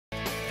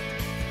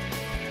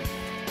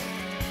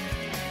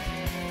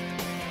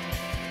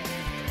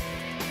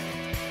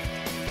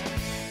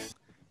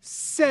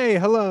Say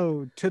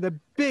hello to the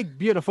big,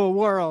 beautiful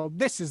world.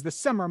 This is the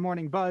Summer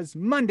Morning Buzz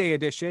Monday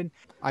edition.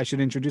 I should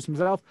introduce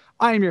myself.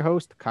 I am your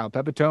host, Kyle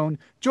Pepitone,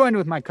 joined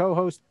with my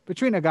co-host,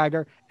 Patrina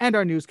Geiger, and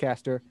our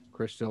newscaster,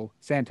 Crystal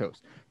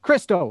Santos.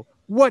 Crystal,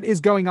 what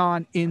is going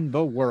on in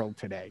the world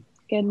today?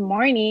 Good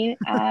morning.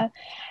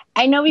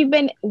 I know we've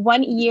been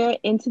 1 year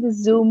into the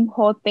Zoom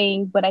whole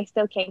thing, but I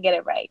still can't get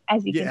it right,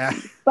 as you can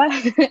see. But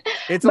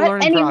it's a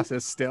learning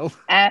process still.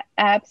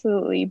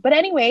 Absolutely. But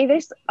anyway,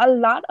 there's a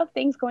lot of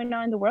things going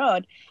on in the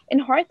world. In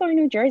Hawthorne,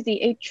 New Jersey,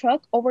 a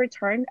truck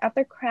overturned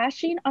after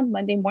crashing on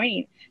Monday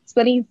morning,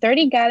 spilling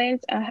 30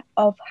 gallons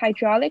of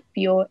hydraulic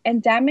fuel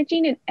and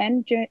damaging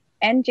an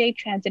NJ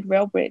Transit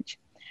rail bridge.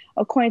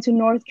 According to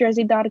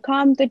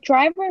NorthJersey.com, the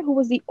driver, who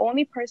was the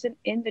only person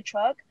in the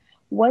truck,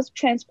 was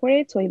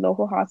transported to a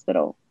local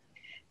hospital.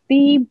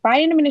 The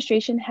Biden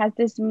administration has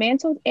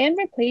dismantled and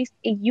replaced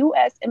a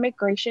U.S.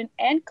 Immigration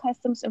and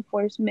Customs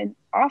Enforcement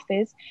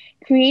office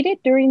created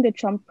during the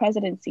Trump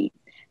presidency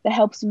that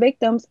helps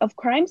victims of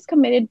crimes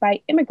committed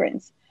by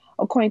immigrants.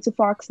 According to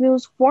Fox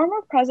News,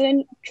 former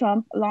President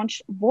Trump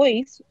launched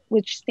VOICE,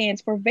 which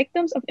stands for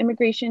Victims of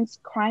Immigration's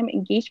Crime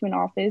Engagement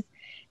Office,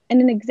 in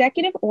an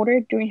executive order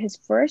during his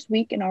first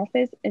week in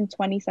office in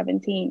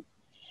 2017.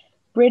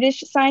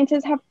 British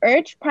scientists have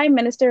urged Prime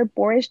Minister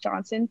Boris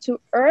Johnson to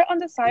err on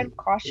the side of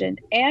caution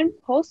and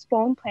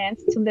postpone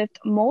plans to lift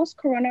most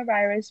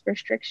coronavirus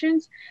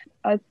restrictions.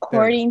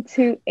 According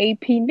to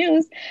AP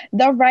News,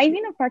 the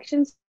rising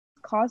infections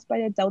caused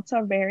by the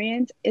Delta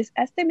variant is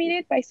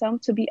estimated by some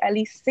to be at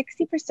least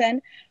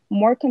 60%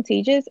 more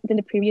contagious than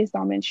the previous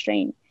dominant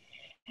strain.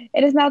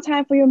 It is now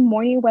time for your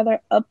morning weather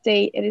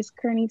update. It is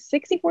currently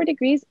 64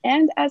 degrees,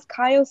 and as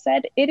Kyle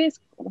said, it is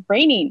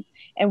raining,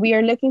 and we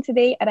are looking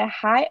today at a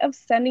high of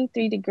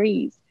 73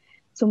 degrees.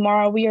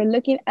 Tomorrow, we are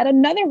looking at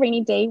another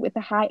rainy day with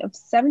a high of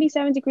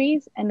 77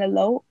 degrees and a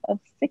low of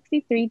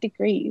 63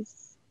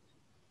 degrees.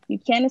 You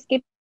can't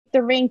escape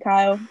the rain,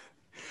 Kyle.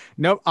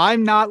 No,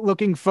 I'm not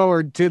looking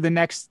forward to the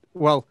next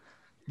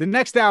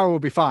hour will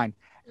be fine.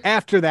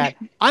 After that,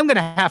 I'm going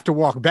to have to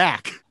walk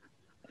back.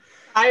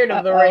 Tired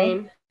of the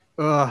rain.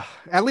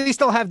 At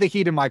least I'll have the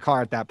heat in my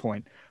car at that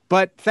point.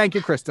 But thank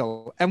you,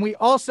 Crystal. And we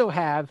also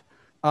have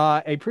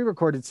a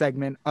pre-recorded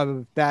segment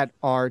of that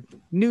our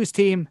news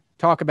team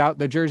talk about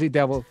the Jersey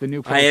Devil, the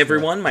new. Hi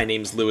everyone, my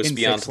name's Louis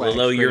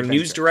Biontalillo, your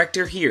news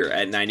director here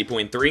at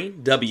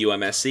 90.3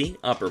 WMSC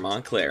Upper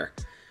Montclair.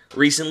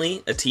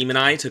 Recently, a team and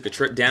I took a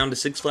trip down to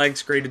Six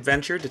Flags Great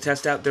Adventure to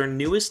test out their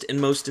newest and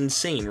most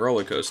insane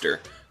roller coaster,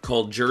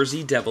 called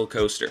Jersey Devil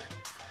Coaster.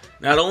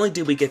 Not only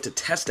did we get to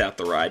test out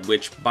the ride,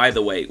 which, by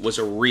the way, was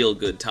a real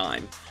good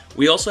time,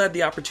 we also had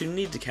the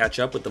opportunity to catch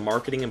up with the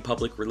marketing and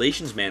public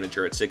relations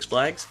manager at Six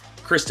Flags,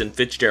 Kristen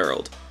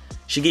Fitzgerald.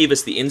 She gave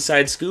us the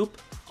inside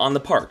scoop on the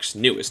park's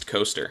newest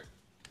coaster.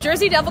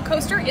 Jersey Devil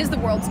Coaster is the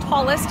world's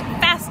tallest,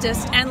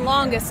 fastest, and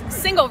longest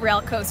single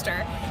rail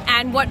coaster.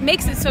 And what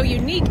makes it so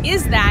unique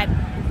is that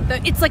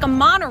it's like a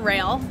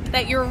monorail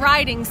that you're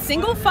riding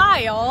single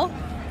file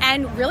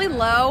and really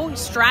low,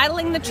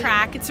 straddling the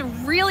track. It's a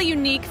really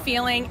unique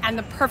feeling and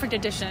the perfect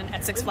addition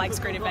at Six Flags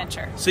Great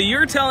Adventure. So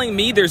you're telling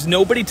me there's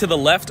nobody to the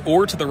left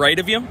or to the right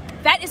of you?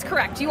 That is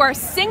correct. You are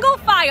single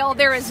file.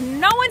 There is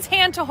no one's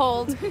hand to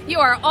hold. You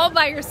are all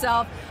by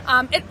yourself.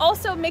 It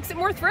also makes it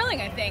more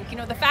thrilling, I think. You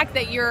know, the fact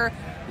that you're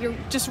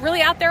just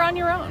really out there on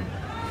your own.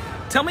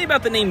 Tell me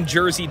about the name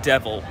Jersey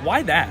Devil.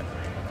 Why that?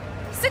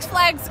 Six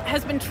Flags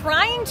has been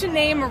trying to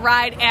name a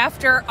ride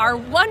after our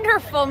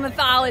wonderful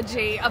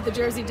mythology of the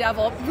Jersey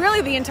Devil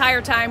really the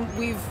entire time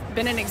we've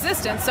been in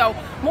existence, so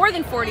more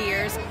than 40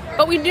 years,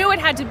 but we knew it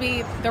had to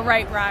be the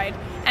right ride.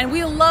 And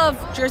we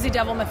love Jersey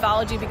Devil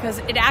mythology because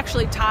it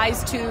actually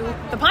ties to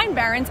the Pine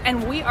Barrens,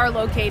 and we are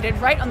located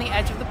right on the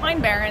edge of the Pine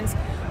Barrens.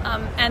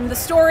 And the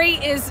story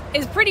is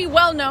pretty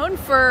well known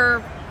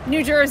for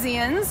New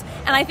Jerseyans,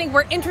 and I think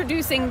we're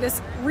introducing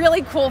this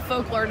really cool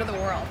folklore to the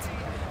world.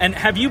 And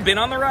have you been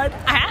on the ride?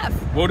 I have.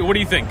 What do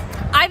you think?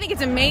 I think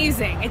it's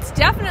amazing. It's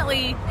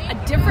definitely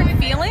a different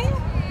feeling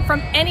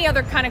from any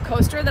other kind of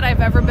coaster that I've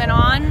ever been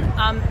on.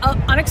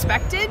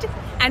 Unexpected.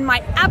 And my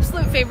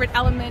absolute favorite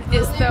element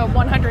is the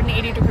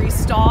 180-degree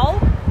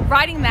stall.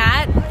 Riding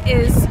that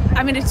is,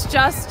 I mean,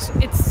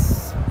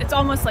 it's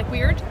almost like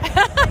weird.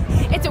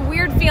 It's a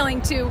weird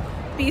feeling to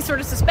be sort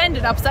of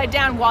suspended upside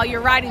down while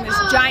you're riding this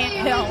giant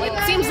hill.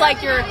 It seems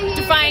like you're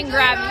defying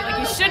gravity.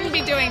 Like, you shouldn't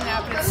be doing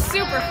that, but it's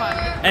super fun.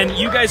 And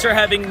you guys are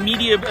having a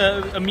media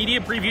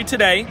preview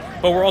today,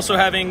 but we're also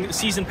having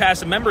season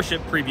pass and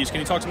membership previews. Can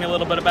you talk to me a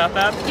little bit about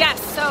that? Yes.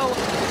 So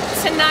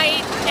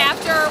tonight,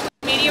 after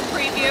media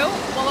preview,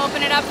 we'll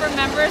open it up for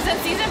members and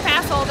season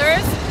pass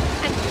holders.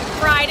 And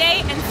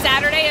Friday and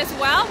Saturday as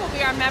well will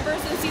be our members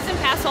and season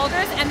pass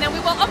holders. And then we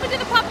will open to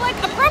the public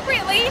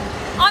appropriately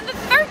on the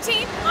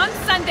 13th, on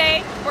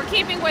Sunday. We're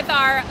keeping with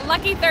our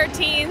lucky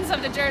 13s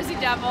of the Jersey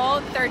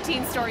Devil.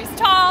 13 stories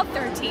tall,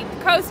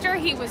 13th coaster.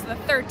 He was the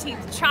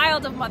 13th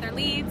child of Mother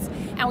Leeds.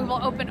 And we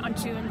will open on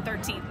June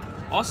 13th.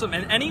 Awesome.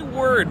 And any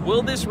word,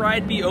 will this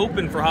ride be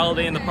open for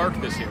Holiday in the Park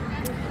this year?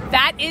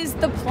 That is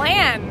the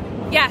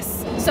plan.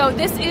 Yes, so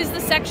this is the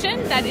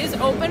section that is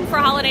open for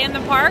Holiday in the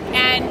Park,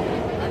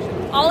 and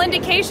all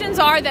indications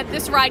are that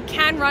this ride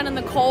can run in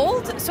the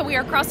cold, so we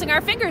are crossing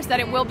our fingers that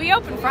it will be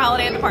open for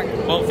Holiday in the Park.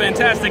 Well,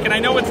 fantastic. And I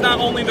know it's not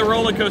only the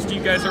roller coaster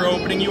you guys are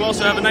opening, you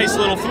also have a nice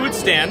little food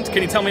stand.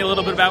 Can you tell me a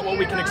little bit about what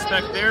we can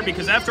expect there?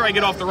 Because after I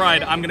get off the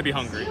ride, I'm going to be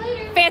hungry.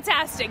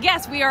 Fantastic.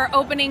 Yes, we are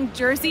opening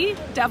Jersey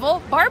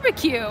Devil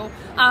Barbecue.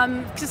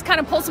 Just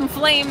kind of pull some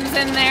flames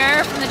in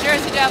there from the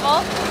Jersey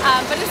Devil.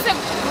 But it's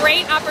a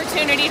great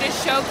opportunity to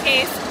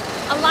showcase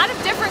a lot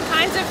of different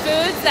kinds of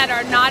foods that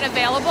are not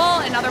available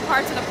in other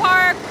parts of the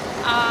park.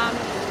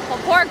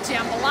 Pulled pork,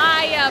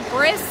 jambalaya,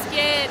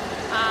 brisket,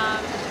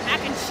 mac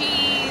and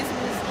cheese.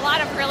 There's a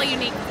lot of really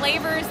unique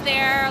flavors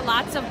there.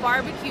 Lots of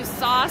barbecue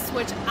sauce,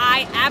 which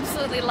I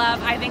absolutely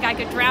love. I think I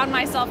could drown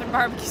myself in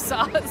barbecue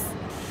sauce.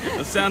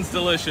 That sounds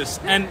delicious.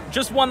 And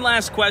just one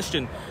last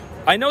question.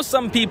 I know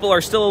some people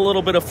are still a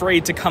little bit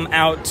afraid to come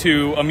out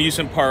to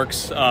amusement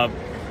parks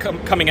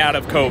coming out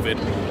of COVID.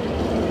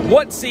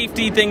 What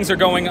safety things are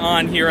going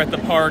on here at the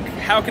park?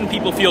 How can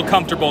people feel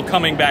comfortable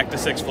coming back to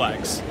Six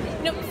Flags?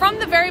 From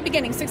the very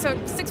beginning, Six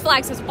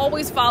Flags has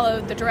always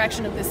followed the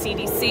direction of the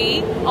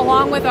CDC,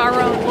 along with our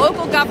own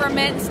local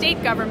government and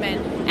state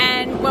government.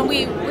 And when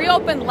we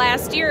reopened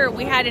last year,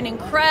 we had an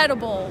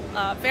incredible,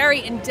 very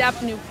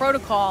in-depth new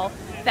protocol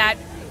that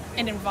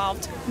it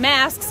involved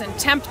masks and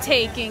temp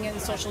taking and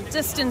social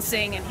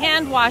distancing and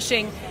hand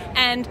washing.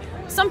 And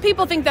some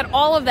people think that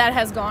all of that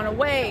has gone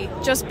away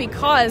just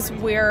because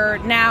we're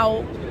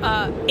now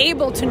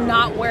able to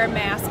not wear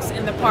masks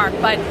in the park.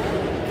 But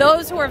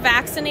those who are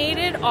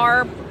vaccinated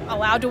are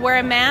allowed to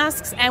wear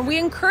masks, and we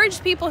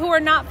encourage people who are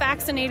not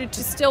vaccinated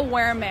to still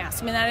wear a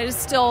mask. I mean, that is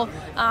still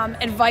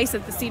advice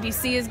that the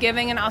CDC is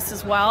giving, and us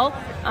as well.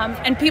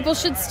 And people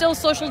should still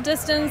social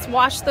distance,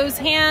 wash those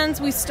hands.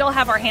 We still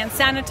have our hand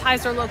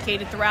sanitizer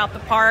located throughout the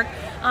park.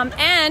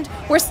 And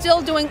we're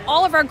still doing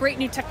all of our great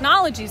new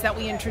technologies that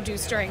we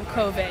introduced during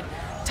COVID.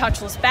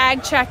 Touchless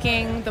bag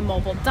checking, the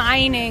mobile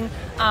dining,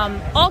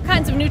 all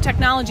kinds of new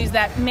technologies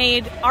that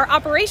made our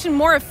operation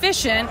more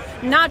efficient,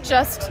 not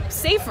just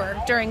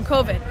safer during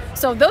COVID.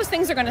 So those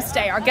things are going to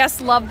stay. Our guests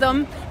love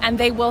them, and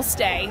they will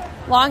stay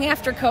long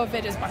after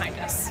COVID is behind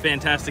us.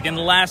 Fantastic. And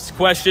the last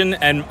question,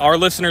 and our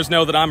listeners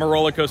know that I'm a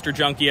roller coaster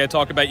junkie. I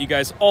talk about you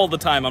guys all the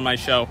time on my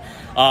show.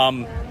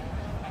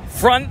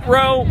 Front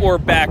row or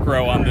back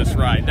row on this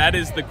ride? That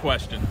is the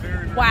question.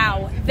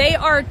 Wow. They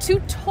are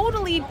two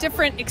totally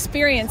different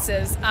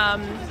experiences.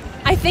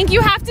 I think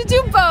you have to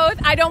do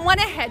both. I don't want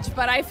to hedge,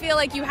 but I feel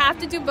like you have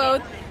to do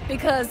both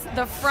because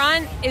the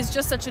front is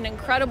just such an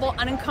incredible,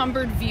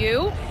 unencumbered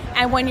view.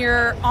 And when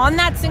you're on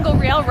that single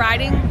rail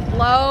riding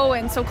low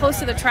and so close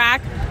to the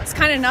track, it's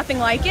kind of nothing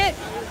like it.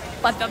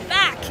 But the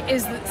back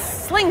is the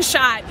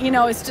slingshot.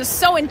 It's just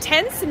so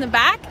intense in the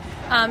back.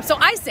 So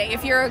I say,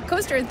 if you're a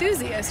coaster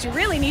enthusiast, you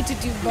really need to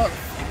do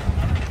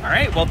both. All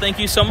right. Well, thank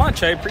you so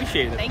much. I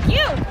appreciate it. Thank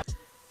you.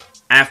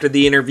 After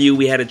the interview,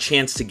 we had a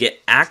chance to get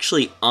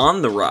actually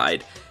on the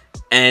ride,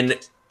 and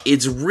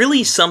it's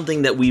really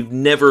something that we've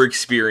never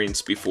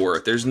experienced before.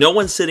 There's no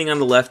one sitting on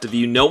the left of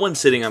you, no one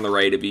sitting on the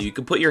right of you. You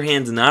can put your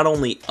hands not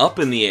only up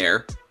in the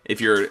air, if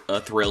you're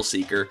a thrill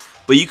seeker,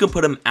 but you can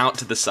put them out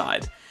to the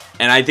side.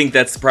 And I think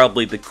that's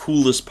probably the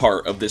coolest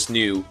part of this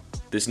new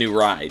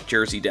ride,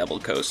 Jersey Devil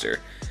Coaster.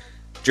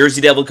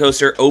 Jersey Devil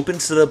Coaster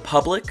opens to the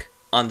public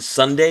on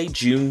Sunday,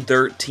 June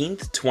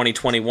 13th,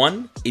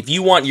 2021. If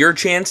you want your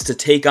chance to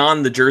take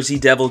on the Jersey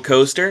Devil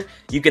Coaster,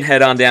 you can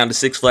head on down to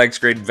Six Flags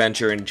Great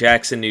Adventure in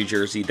Jackson, New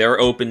Jersey.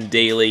 They're open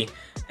daily,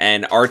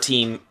 and our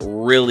team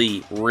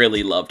really,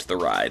 really loved the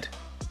ride.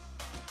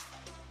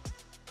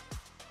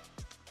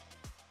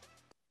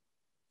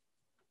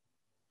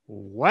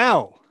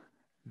 Wow,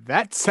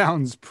 that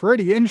sounds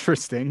pretty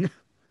interesting.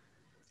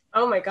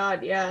 Oh my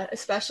god, yeah.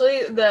 Especially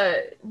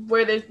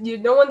where there's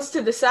no one's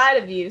to the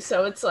side of you,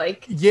 so it's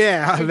like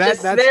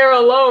that's there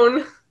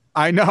alone.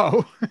 I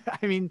know.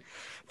 I mean,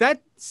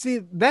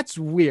 that's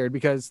weird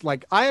because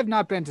I have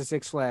not been to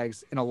Six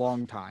Flags in a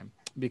long time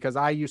because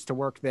I used to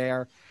work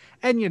there,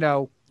 and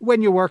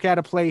when you work at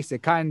a place,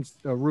 it kind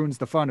of ruins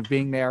the fun of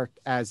being there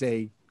as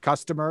a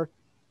customer,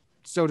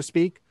 so to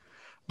speak.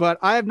 But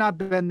I have not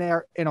been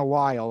there in a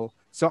while,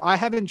 so I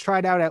haven't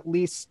tried out at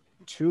least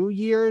 2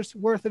 years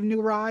worth of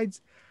new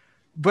rides.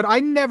 But I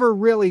never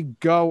really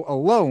go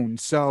alone.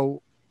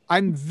 So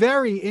I'm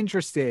very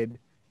interested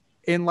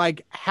in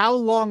how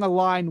long the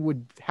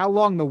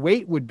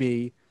wait would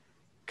be.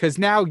 Cause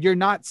now you're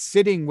not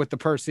sitting with the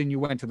person you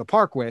went to the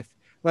park with.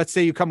 Let's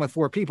say you come with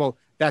 4 people.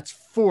 That's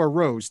 4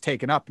 rows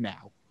taken up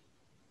now.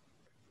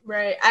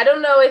 Right. I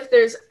don't know if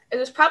there's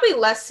probably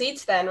less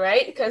seats then,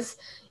 right? Because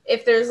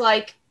if there's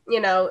I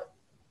don't know.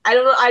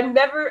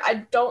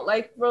 I don't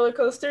like roller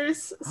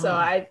coasters, so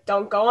I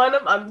don't go on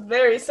them. I'm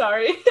very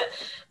sorry.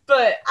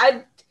 But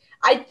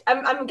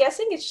I'm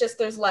guessing it's just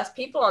there's less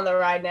people on the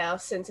ride now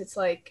since it's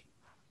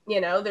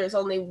there's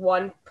only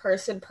 1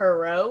 person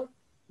per row.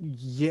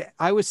 Yeah,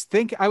 I was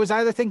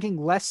either thinking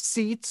less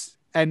seats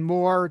and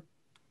more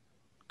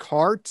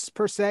carts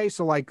per se,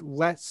 so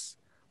less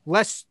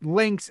less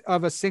links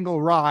of a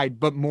single ride,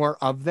 but more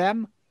of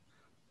them,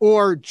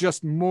 or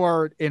just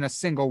more in a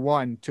single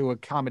one to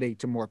accommodate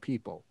to more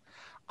people.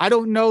 I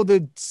don't know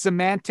the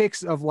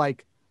semantics of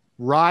like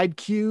ride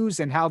queues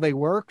and how they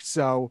work,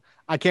 so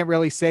I can't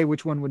really say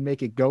which one would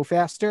make it go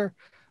faster,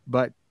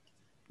 but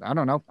I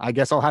don't know. I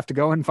guess I'll have to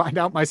go and find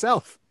out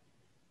myself.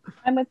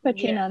 I'm with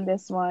Patrina on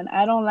this one.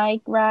 I don't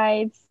like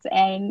rides,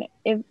 and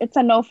it's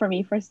a no for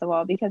me, first of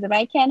all, because if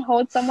I can't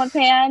hold someone's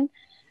hand,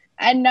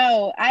 I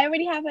know I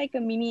already have like a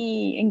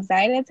mini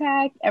anxiety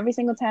attack every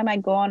single time I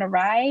go on a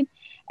ride.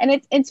 And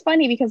it's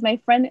funny because my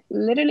friend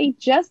literally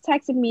just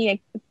texted me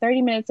like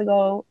 30 minutes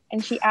ago,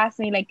 and she asked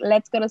me like,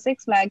 let's go to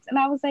Six Flags. And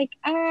I was like,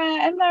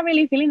 I'm not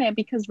really feeling it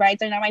because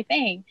rides are not my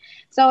thing.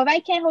 So if I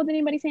can't hold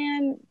anybody's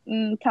hand,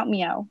 count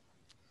me out.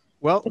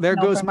 Well, there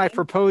goes my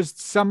proposed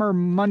summer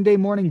Monday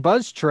morning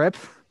buzz trip.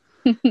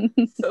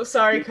 So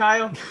sorry,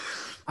 Kyle.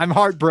 I'm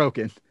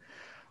heartbroken.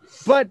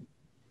 But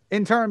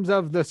in terms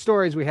of the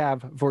stories we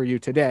have for you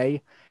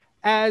today,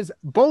 as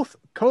both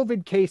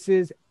COVID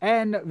cases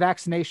and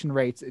vaccination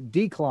rates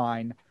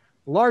decline,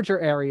 larger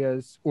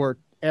areas or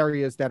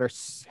areas that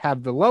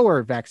have the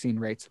lower vaccine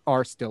rates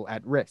are still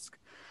at risk.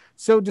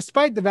 So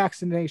despite the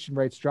vaccination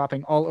rates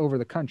dropping all over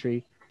the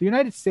country, the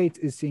United States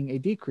is seeing a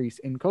decrease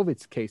in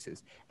COVID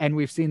cases. And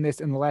we've seen this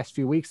in the last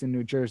few weeks in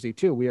New Jersey,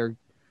 too. We are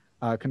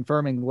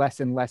confirming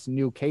less and less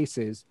new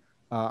cases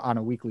on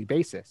a weekly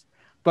basis.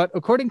 But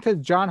according to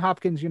Johns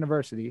Hopkins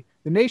University,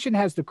 the nation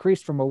has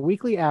decreased from a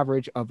weekly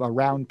average of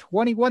around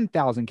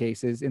 21,000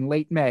 cases in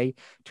late May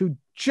to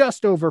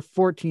just over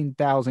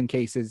 14,000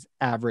 cases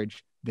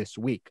average this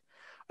week.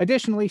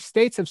 Additionally,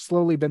 states have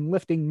slowly been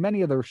lifting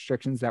many of the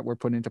restrictions that were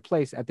put into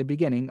place at the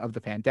beginning of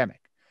the pandemic.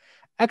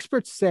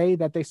 Experts say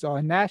that they saw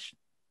a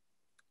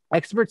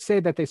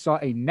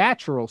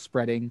natural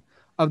spreading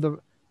of the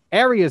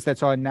areas that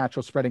saw a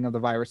natural spreading of the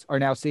virus are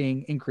now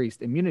seeing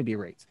increased immunity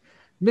rates.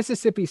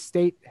 Mississippi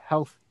State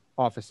Health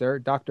Officer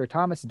Dr.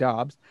 Thomas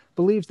Dobbs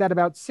believes that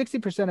about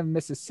 60% of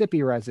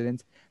Mississippi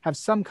residents have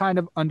some kind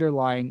of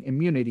underlying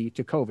immunity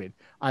to COVID,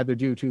 either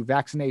due to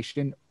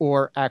vaccination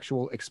or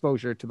actual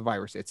exposure to the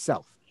virus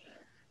itself.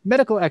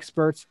 Medical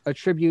experts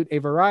attribute a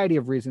variety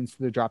of reasons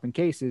to the drop in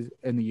cases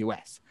in the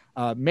U.S.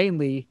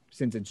 Mainly,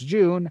 since it's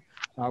June,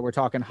 we're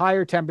talking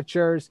higher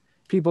temperatures,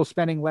 people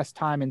spending less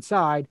time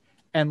inside,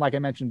 and like I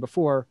mentioned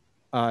before,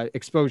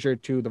 exposure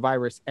to the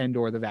virus and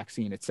or the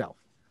vaccine itself.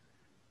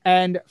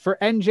 And for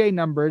NJ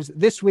numbers,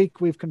 this week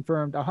we've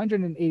confirmed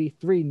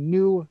 183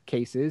 new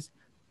cases,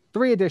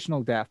 3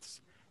 additional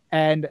deaths,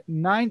 and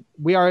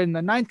we are in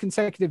the 9th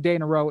consecutive day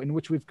in a row in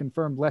which we've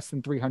confirmed less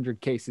than 300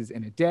 cases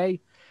in a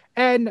day.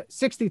 And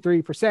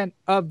 63%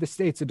 of the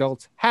state's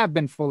adults have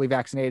been fully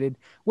vaccinated,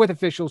 with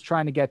officials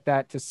trying to get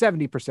that to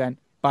 70%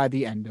 by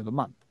the end of the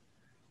month.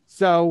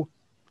 So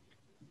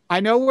I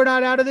know we're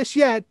not out of this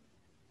yet,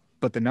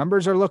 but the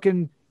numbers are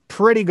looking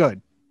pretty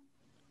good.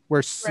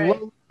 We're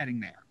slowly heading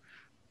there.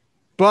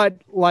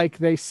 But like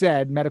they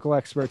said, medical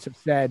experts have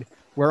said,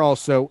 we're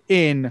also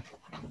in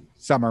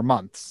summer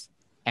months.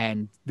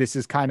 And this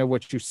is kind of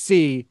what you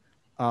see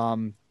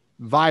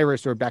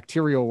virus or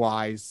bacterial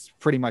wise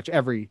pretty much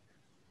every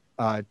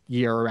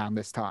year around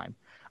this time.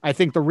 I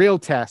think the real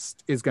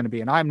test is going to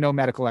be, and I'm no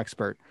medical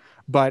expert,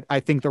 but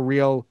I think the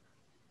real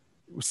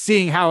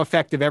seeing how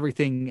effective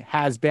everything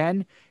has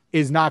been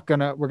is we're going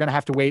to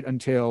have to wait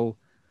until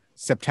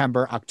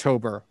September,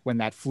 October, when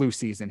that flu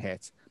season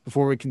hits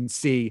before we can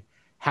see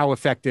how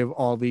effective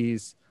all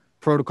these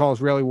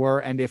protocols really were.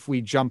 And if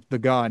we jumped the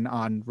gun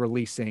on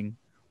releasing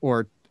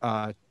or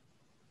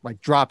like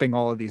dropping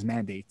all of these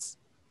mandates.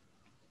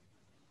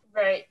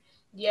 Right.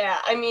 Yeah,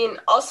 I mean,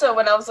 also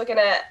when I was looking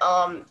at,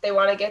 they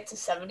want to get to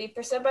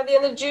 70% by the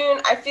end of June.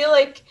 I feel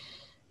like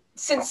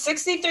since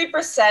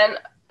 63%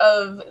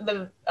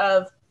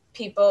 of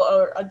people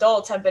or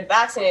adults have been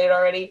vaccinated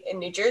already in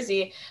New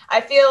Jersey,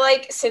 I feel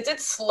like since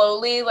it's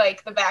slowly,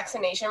 like the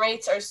vaccination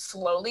rates are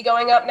slowly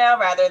going up now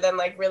rather than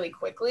like really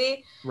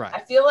quickly. Right. I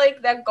feel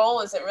like that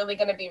goal isn't really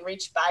going to be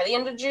reached by the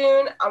end of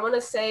June. I'm going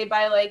to say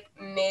by like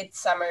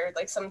midsummer,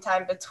 like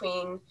sometime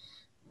between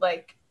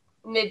like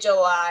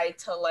mid-July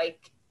to like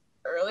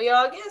early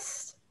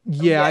August.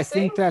 Yeah, I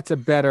think that's a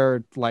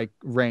better like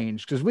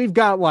range because we've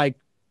got like,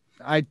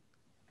 I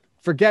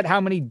forget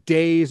how many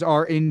days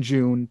are in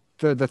June.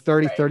 The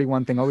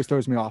 30-31 thing always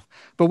throws me off.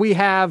 But we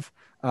have,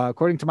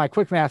 according to my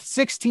quick math,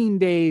 16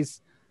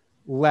 days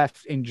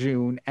left in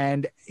June.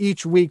 And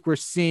each week we're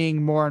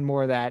seeing more and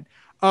more that,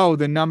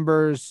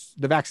 the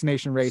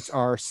vaccination rates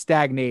are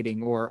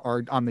stagnating or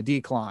are on the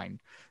decline.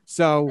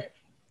 So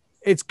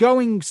it's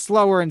going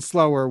slower and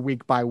slower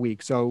week by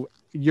week. So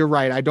you're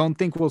right. I don't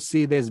think we'll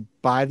see this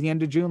by the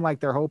end of June like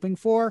they're hoping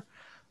for.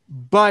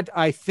 But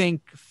I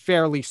think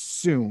fairly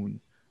soon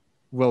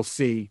we'll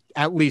see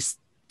at least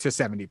to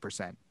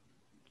 70%.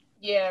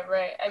 Yeah,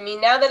 right. I mean,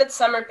 now that it's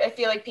summer, I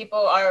feel like people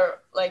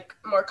are like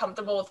more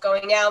comfortable with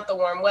going out, the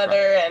warm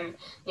weather, and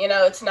you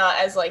know, it's not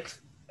as like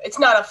it's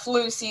not a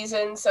flu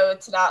season, so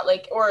it's not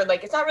like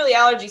it's not really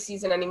allergy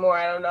season anymore.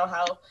 I don't know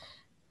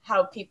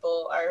how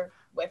people are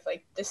with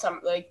like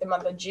the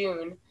month of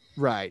June.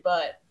 Right.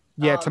 But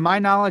yeah, to my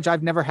knowledge,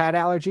 I've never had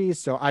allergies,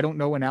 so I don't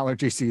know when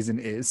allergy season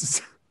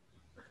is.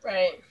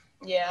 Right.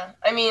 Yeah.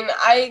 I mean,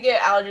 I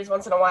get allergies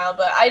once in a while,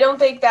 but I don't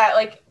think that,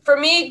 like, for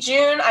me,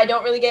 June, I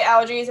don't really get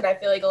allergies, and I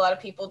feel like a lot of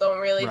people don't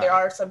really. Right. There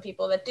are some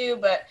people that do,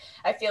 but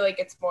I feel like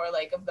it's more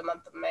like of the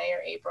month of May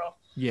or April.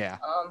 Yeah.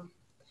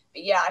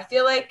 But yeah, I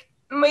feel like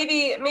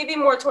maybe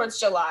more towards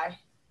July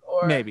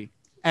or maybe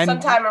and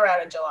sometime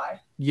around in July.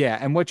 Yeah,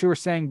 and what you were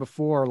saying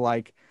before,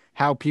 like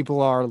how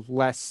people are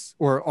less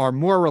or are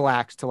more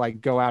relaxed to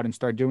like go out and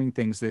start doing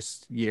things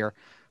this year.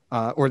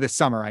 Or this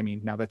summer, I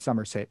mean, now that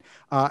summer's hit.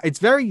 It's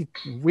very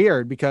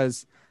weird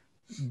because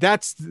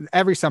that's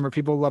every summer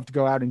people love to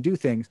go out and do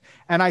things.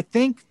 And I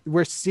think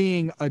we're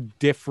seeing a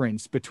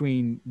difference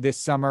between this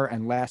summer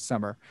and last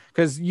summer,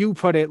 because you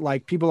put it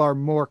like people are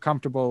more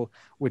comfortable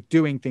with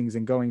doing things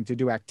and going to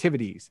do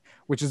activities,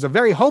 which is a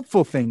very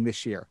hopeful thing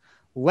this year.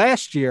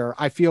 Last year,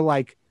 I feel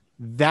like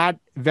that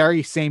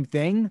very same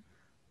thing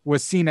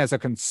was seen as a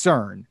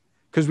concern,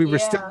 because we were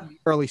still in the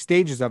early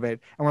stages of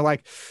it. And we're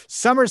like,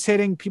 summer's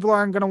hitting. People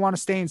aren't going to want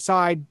to stay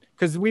inside,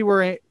 because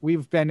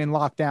we've been in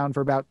lockdown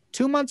for about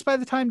 2 months by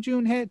the time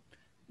June hit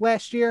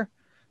last year.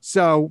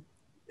 So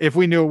if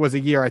we knew it was a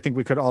year, I think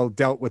we could all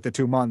dealt with the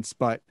 2 months.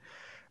 But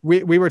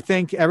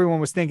everyone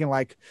was thinking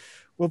like,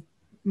 well,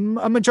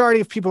 a majority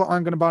of people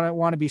aren't going to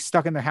want to be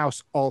stuck in their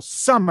house all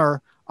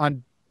summer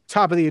on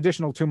top of the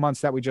additional 2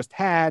 months that we just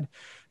had.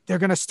 They're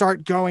going to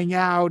start going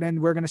out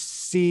and we're going to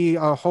see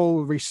a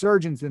whole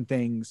resurgence in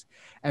things.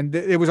 And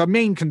it was a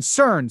main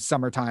concern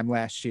summertime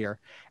last year.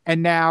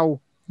 And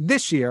now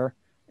this year,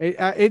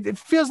 it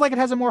feels like it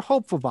has a more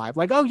hopeful vibe.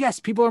 Like, oh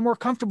yes, people are more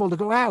comfortable to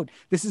go out.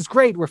 This is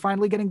great. We're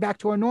finally getting back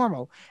to our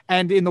normal.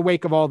 And in the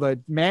wake of all the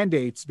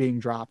mandates being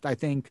dropped, I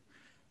think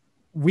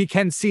we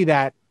can see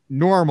that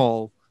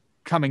normal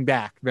coming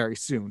back very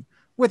soon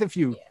with a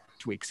few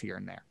tweaks here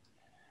and there.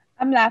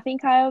 I'm laughing,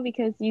 Kyle,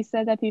 because you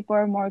said that people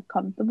are more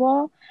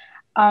comfortable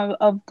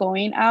of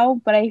going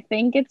out, but I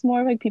think it's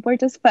more like people are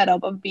just fed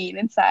up of being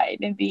inside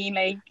and being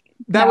like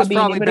that was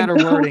probably better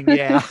wording,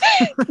 yeah.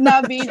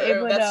 Not being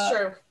able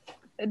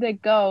to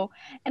go.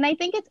 And I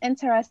think it's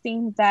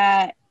interesting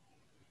that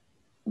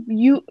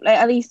you,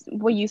 at least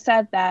what you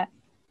said, that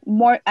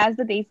more as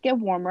the days get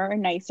warmer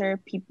and nicer,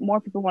 more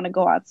people want to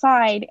go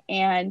outside,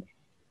 and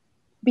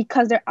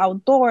because they're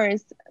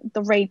outdoors,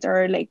 the rates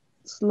are like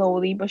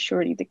slowly but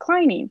surely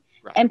declining.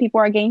 Right. And people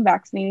are getting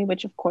vaccinated,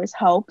 which of course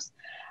helps.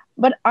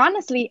 But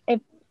honestly,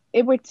 if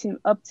it were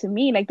up to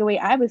me, like the way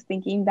I was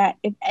thinking, that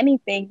if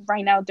anything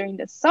right now during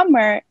the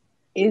summer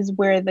is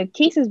where the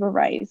cases will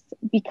rise,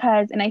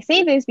 because, and I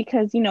say this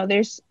because, you know,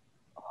 there's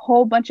a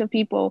whole bunch of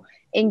people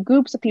in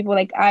groups of people,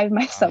 like I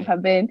myself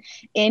have been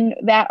in,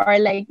 that are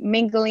like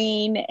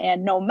mingling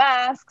and no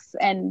masks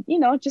and, you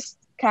know, just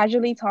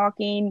casually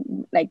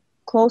talking, like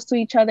close to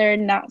each other,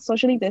 not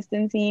socially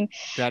distancing.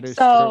 That is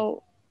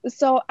true.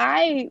 So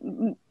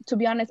to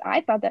be honest,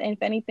 I thought that if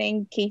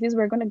anything, cases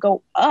were going to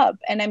go up.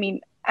 And I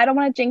mean, I don't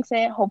want to jinx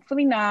it.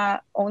 Hopefully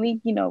not. Only,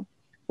 you know,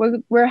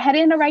 we're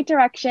headed in the right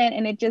direction,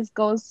 and it just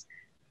goes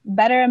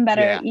better and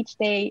better each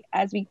day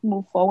as we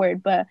move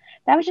forward. But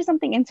that was just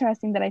something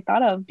interesting that I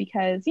thought of,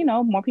 because, you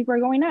know, more people are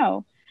going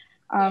out.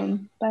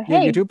 But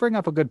hey, you do bring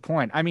up a good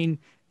point. I mean,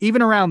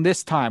 even around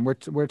this time,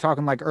 we're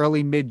talking like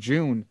early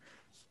mid-June.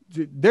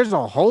 There's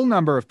a whole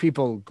number of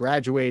people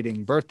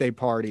graduating, birthday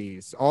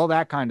parties, all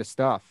that kind of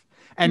stuff.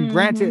 And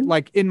granted,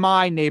 like in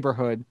my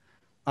neighborhood,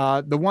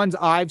 the ones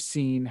I've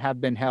seen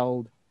have been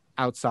held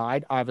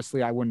outside.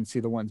 Obviously, I wouldn't see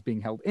the ones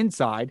being held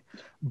inside,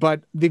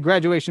 but the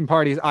graduation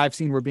parties I've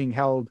seen were being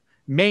held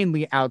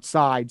mainly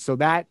outside. So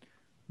that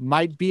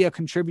might be a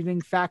contributing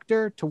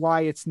factor to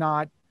why it's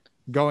not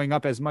going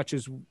up as much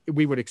as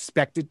we would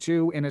expect it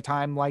to in a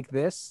time like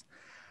this.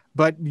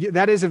 But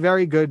that is a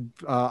very good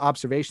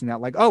observation,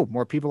 that like, oh,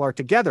 more people are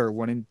together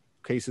when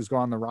cases go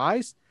on the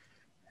rise.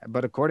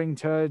 But according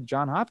to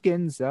John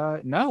Hopkins,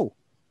 no,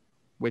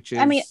 which is,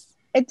 I mean,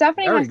 it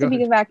definitely has to be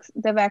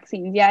the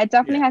vaccines. Yeah, it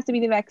definitely has to be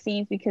the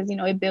vaccines, because, you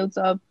know, it builds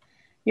up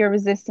your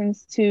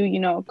resistance to,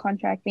 you know,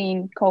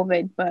 contracting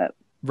COVID. But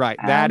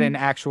that and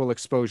actual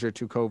exposure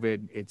to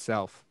COVID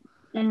itself.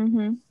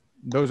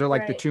 Those are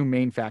like the two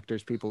main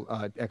factors people,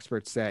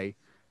 experts say,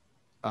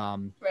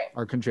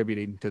 are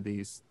contributing to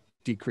these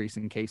decrease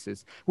in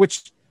cases,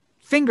 which,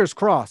 fingers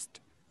crossed,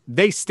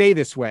 they stay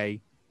this way,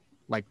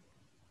 like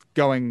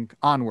going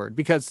onward,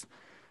 because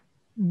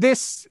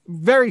this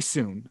very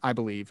soon, I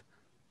believe,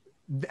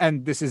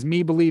 and this is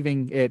me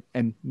believing it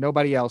and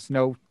nobody else,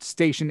 no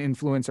station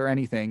influence or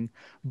anything,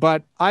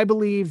 but I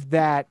believe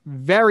that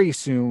very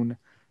soon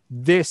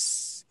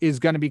this is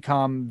going to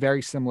become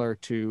very similar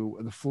to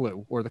the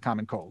flu or the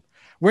common cold.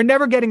 We're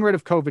never getting rid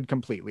of COVID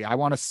completely. I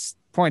want to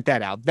point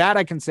that out. That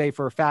I can say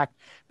for a fact,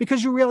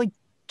 because you really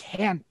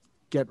can't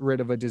get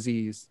rid of a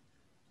disease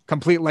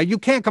completely. Like, you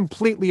can't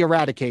completely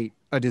eradicate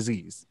a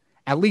disease,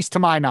 at least to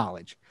my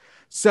knowledge.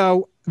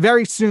 So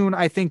very soon,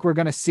 I think we're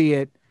going to see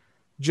it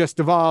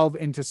just evolve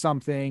into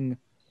something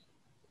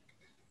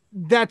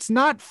that's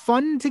not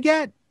fun to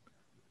get,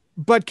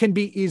 but can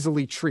be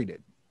easily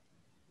treated.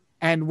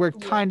 And we're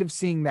kind of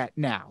seeing that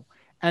now.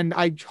 And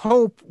I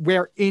hope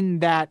we're in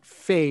that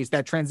phase,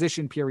 that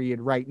transition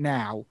period right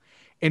now,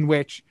 in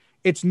which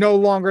it's no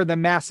longer the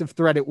massive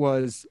threat it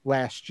was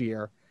last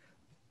year.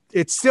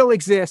 It still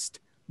exists,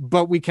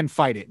 but we can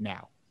fight it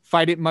now.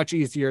 Fight it much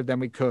easier than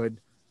we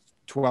could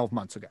 12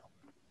 months ago.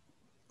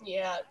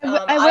 Yeah.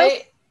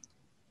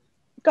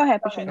 Go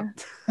ahead, Patrina.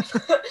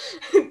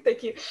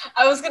 Thank you.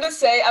 I was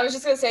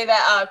just gonna say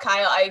that,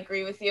 Kyle, I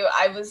agree with you.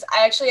 I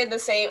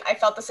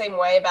felt the same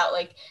way about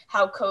like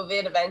how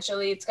COVID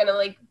eventually it's gonna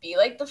like be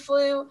like the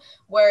flu,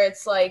 where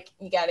it's like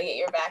you gotta get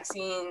your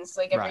vaccines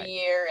like every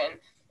year, and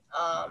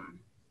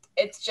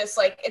it's just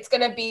like it's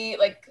gonna be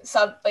like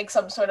some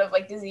sort of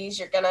like disease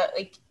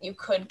you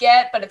could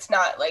get, but it's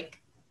not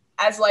like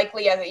as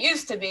likely as it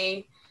used to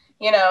be.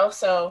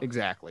 So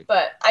exactly.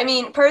 But I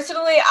mean,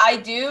 personally, I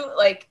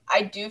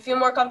do feel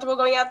more comfortable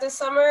going out this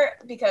summer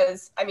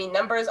because I mean,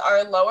 numbers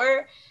are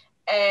lower,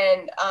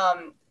 and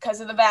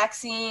because of the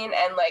vaccine,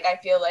 and like I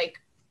feel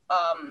like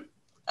I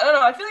don't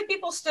know, I feel like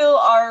people still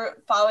are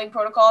following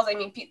protocols. I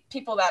mean,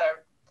 people that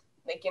are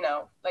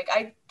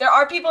there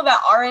are people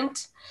that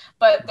aren't,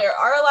 but there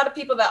are a lot of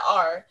people that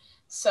are.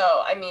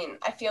 So I mean,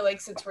 I feel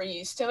like since we're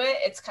used to it,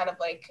 it's kind of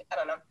like I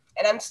don't know,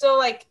 and I'm still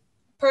like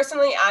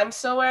personally, I'm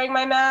still wearing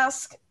my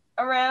mask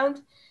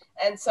around,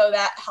 and so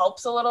that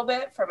helps a little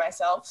bit for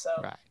myself. So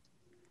right.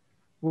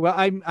 Well,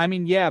 I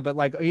mean, yeah, but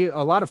like a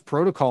lot of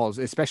protocols,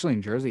 especially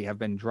in Jersey, have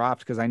been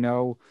dropped because I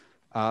know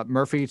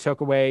Murphy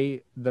took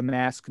away the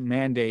mask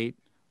mandate.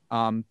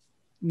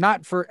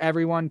 Not for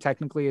everyone.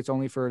 Technically, it's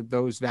only for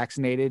those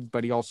vaccinated,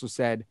 but he also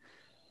said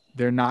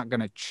they're not going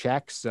to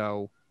check.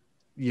 So,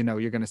 you're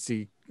going to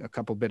see a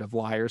couple bit of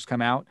liars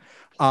come out.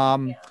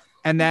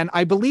 And then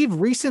I believe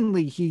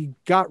recently he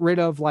got rid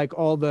of like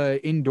all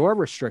the indoor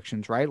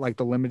restrictions, right? Like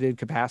the limited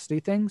capacity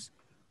things.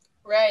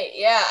 Right.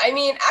 Yeah. I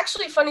mean,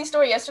 actually, funny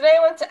story. Yesterday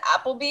I went to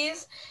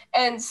Applebee's.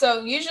 And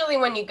so usually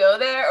when you go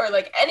there or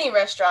like any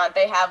restaurant,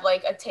 they have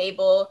like a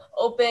table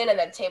open and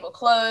then table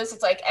closed.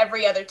 It's like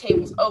every other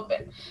table's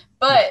open.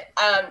 But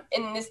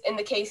in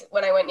the case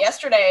when I went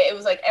yesterday, it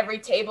was like every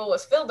table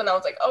was filled. And I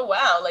was like, oh,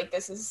 wow, like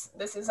this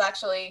is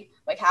actually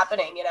like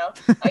happening,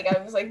 Like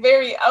I was like,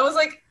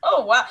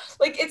 oh, wow.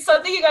 Like it's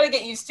something you got to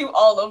get used to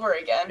all over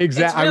again.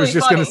 Exactly. Really I was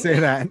just going to say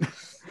that.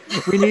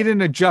 We need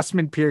an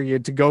adjustment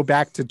period to go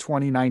back to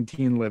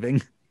 2019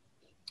 living.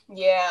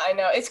 Yeah, I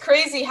know. It's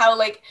crazy how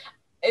like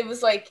it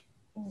was like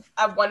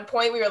at one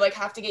point we were like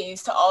have to get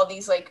used to all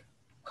these like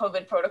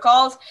COVID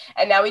protocols,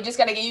 and now we just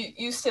got to get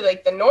used to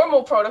like the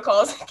normal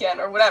protocols again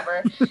or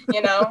whatever.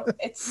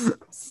 It's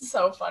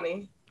so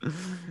funny.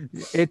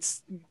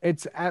 It's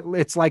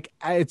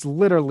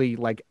literally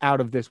like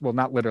out of this. Well,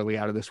 not literally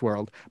out of this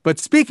world, but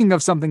speaking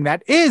of something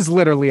that is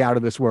literally out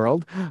of this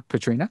world,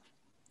 Patrina.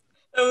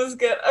 That was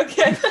good.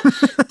 Okay.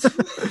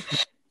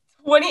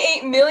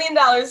 $28 million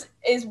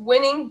is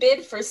winning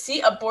bid for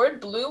seat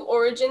aboard Blue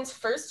Origin's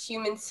first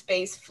human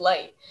space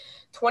flight.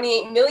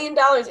 $28 million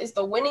is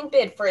the winning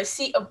bid for a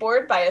seat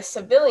aboard by a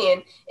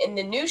civilian in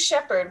the New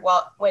Shepard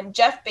when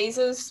Jeff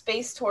Bezos'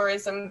 space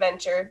tourism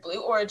venture,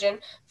 Blue Origin,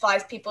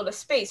 flies people to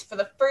space for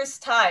the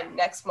first time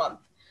next month.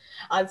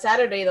 On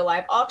Saturday, the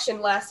live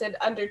auction lasted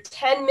under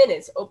 10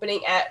 minutes,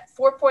 opening at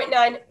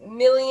 $4.9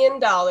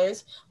 million,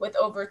 with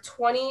over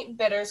 20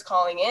 bidders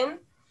calling in.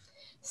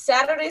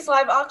 Saturday's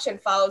live auction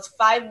follows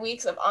 5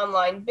 weeks of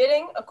online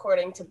bidding,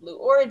 according to Blue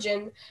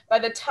Origin. By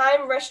the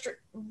time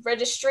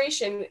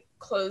registration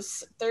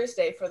closed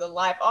Thursday for the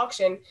live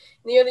auction,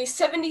 nearly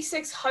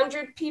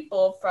 7,600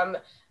 people from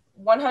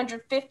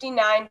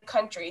 159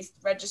 countries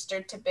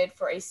registered to bid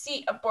for a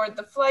seat aboard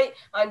the flight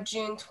on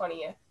June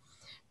 20th.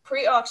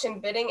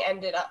 Pre-auction bidding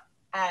ended up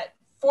at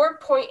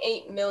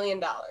 $4.8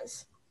 million.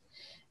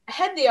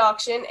 Ahead of the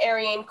auction,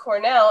 Ariane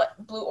Cornell,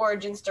 Blue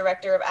Origin's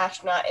director of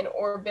astronaut and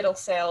orbital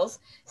sales,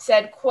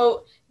 said,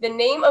 quote, "The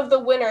name of the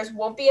winners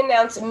won't be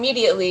announced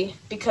immediately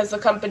because the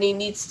company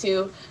needs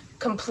to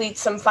complete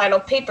some final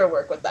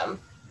paperwork with them."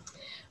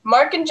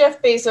 Mark and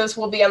Jeff Bezos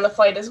will be on the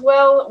flight as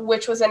well,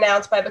 which was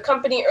announced by the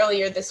company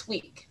earlier this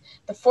week.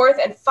 The fourth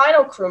and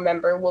final crew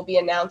member will be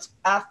announced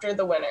after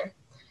the winner.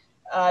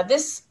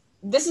 This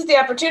is the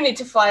opportunity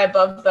to fly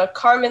above the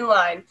Kármán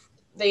line,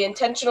 the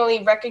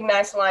intentionally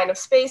recognized line of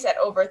space at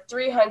over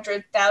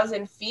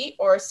 300,000 feet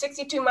or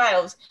 62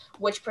 miles,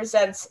 which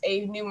presents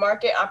a new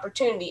market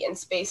opportunity in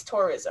space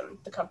tourism,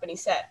 the company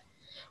said.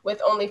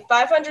 With only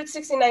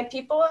 569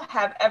 people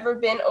have ever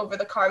been over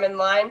the Kármán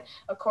line,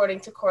 according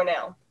to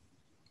Cornell.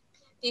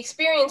 The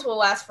experience will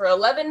last for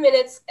 11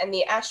 minutes, and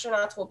the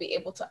astronauts will be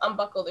able to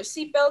unbuckle their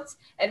seatbelts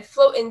and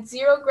float in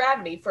zero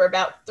gravity for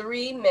about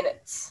 3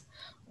 minutes.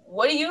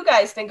 What do you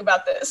guys think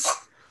about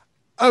this?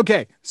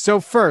 Okay, so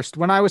first,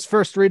 when I was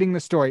first reading the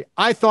story,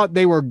 I thought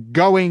they are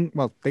going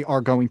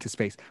to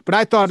space, but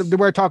I thought they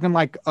were talking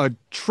like a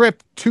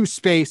trip to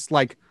space,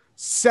 like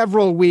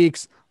several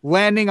weeks,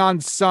 landing on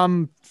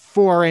some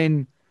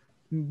foreign,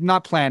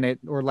 not planet,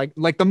 or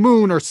like the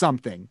moon or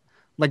something.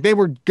 Like they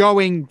were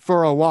going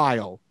for a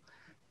while.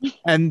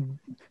 And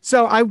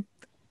so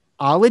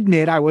I'll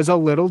admit I was a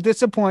little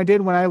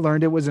disappointed when I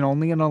learned it was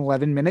only an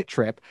 11-minute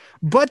trip,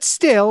 but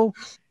still,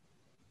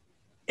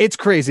 it's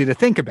crazy to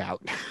think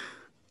about.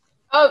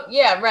 Oh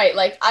yeah, right.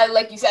 Like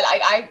you said,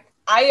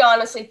 I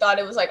honestly thought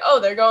it was like, oh,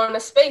 they're going to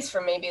space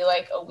for maybe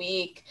like a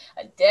week,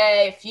 a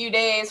day, a few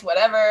days,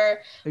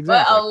 whatever. Exactly.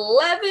 But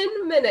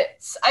 11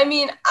 minutes. I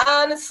mean,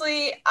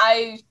 honestly,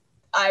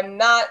 I'm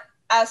not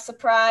as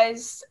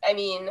surprised. I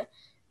mean,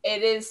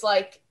 it is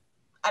like,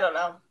 I don't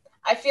know.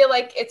 I feel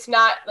like it's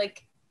not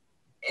like,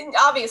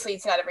 obviously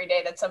it's not every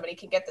day that somebody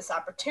can get this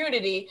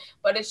opportunity,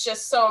 but it's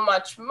just so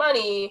much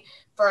money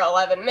for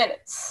 11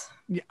 minutes.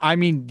 I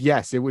mean,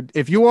 yes, it would.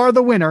 If you are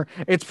the winner,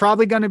 it's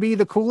probably going to be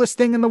the coolest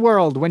thing in the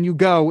world when you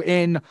go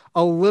in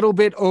a little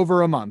bit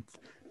over a month.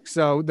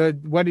 So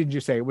what did you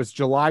say? It was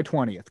July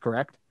 20th,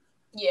 correct?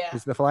 Yeah.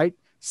 Is the flight.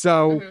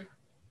 So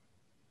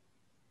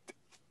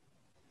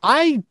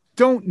I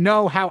don't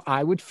know how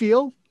I would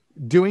feel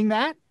doing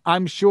that.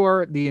 I'm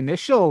sure the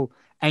initial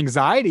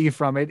anxiety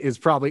from it is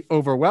probably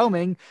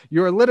overwhelming.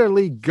 You're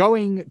literally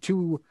going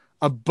to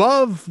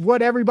above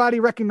what everybody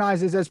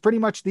recognizes as pretty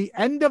much the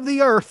end of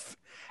the earth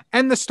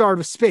and the start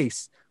of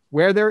space,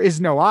 where there is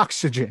no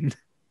oxygen.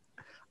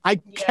 I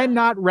could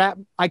not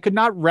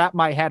wrap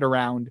my head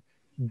around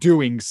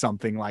doing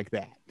something like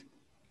that.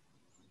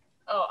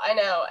 Oh, I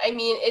know. I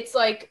mean, it's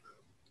like,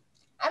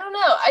 I don't know.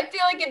 I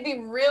feel like it'd be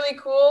really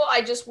cool.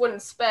 I just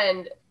wouldn't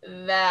spend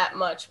that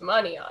much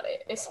money on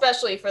it,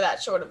 especially for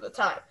that short of a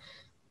time.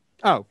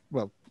 Oh,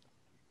 well,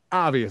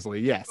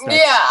 obviously, yes. Yeah,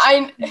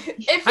 I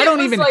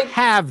don't even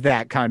have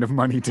that kind of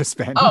money to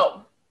spend.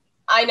 Oh,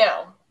 I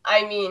know.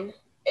 I mean,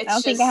 I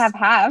don't think I have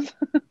half.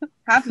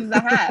 Half is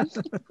a half.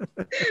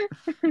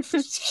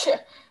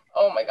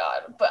 Oh my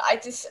God. But I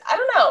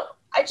don't know.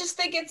 I just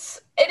think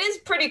it is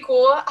pretty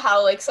cool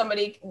how like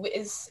somebody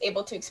is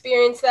able to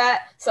experience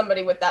that,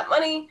 somebody with that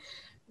money.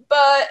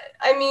 But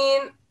I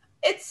mean,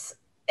 it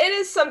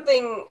is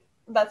something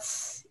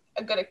that's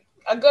a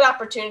good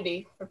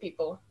opportunity for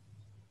people.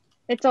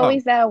 It's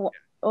always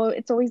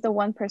it's always the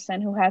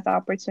 1% who has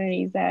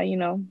opportunities that, you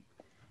know,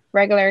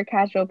 regular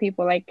casual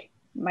people like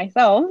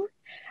myself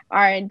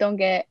don't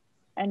get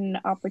an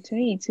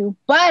opportunity to.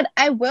 But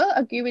I will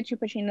agree with you,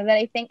 Patrina, that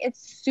I think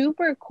it's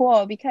super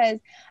cool because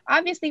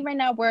obviously right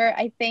now we're,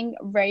 I think,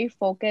 very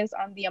focused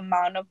on the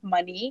amount of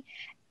money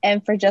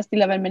and for just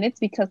 11 minutes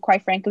because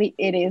quite frankly,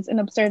 it is an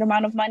absurd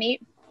amount of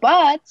money.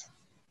 But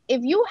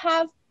if you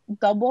have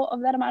double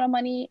of that amount of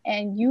money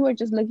and you are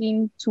just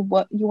looking to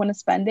what you want to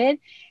spend it,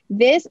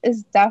 this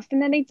is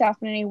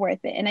definitely worth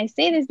it. And I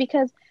say this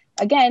because,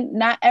 again,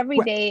 not every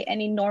day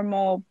any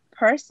normal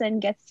person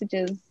gets to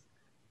just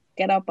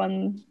get up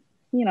on,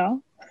 you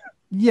know.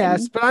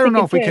 Yes, but I don't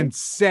know if we can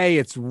say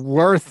it's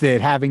worth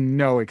it having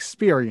no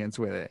experience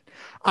with it.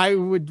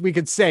 We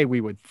could say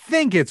we would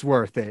think it's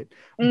worth it,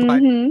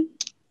 but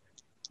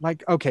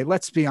like, okay,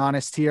 let's be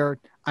honest here.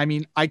 I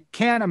mean, I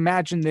can't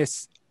imagine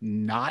this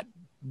not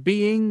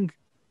being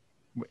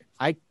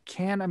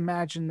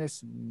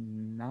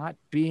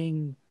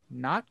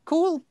not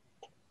cool.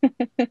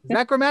 Is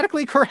that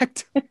grammatically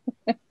correct?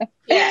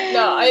 Yeah,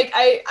 no,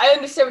 I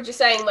understand what you're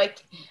saying.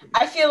 Like,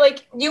 I feel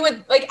like you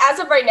would, like, as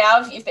of right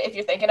now, if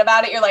you're thinking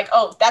about it, you're like,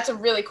 oh, that's a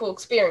really cool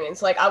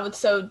experience. Like, I would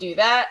so do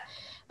that.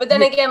 But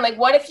then again, like,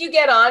 what if you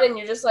get on and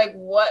you're just like,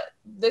 what?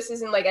 This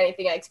isn't like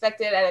anything I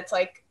expected, and it's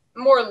like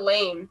more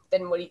lame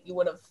than what you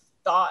would have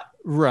thought.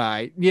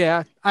 Right.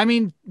 Yeah. I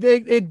mean,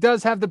 it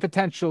does have the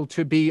potential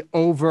to be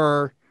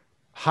over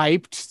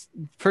hyped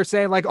per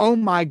se. Like, oh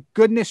my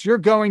goodness, you're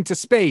going to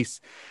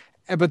space.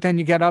 But then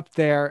you get up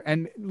there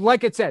and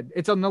like it said,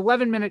 it's an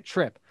 11-minute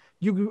trip.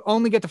 You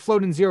only get to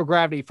float in zero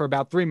gravity for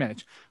about 3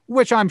 minutes,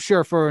 which I'm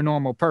sure for a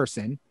normal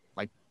person,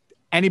 like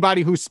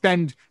anybody who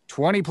spent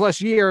 20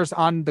 plus years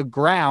on the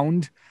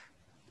ground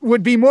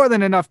would be more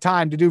than enough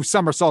time to do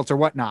somersaults or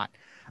whatnot.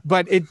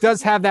 But it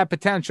does have that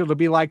potential to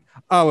be like,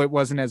 oh, it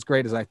wasn't as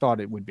great as I thought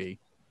it would be.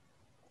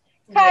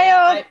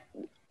 Kyle,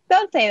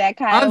 don't say that,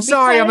 Kyle. I'm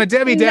sorry, I'm a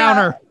Debbie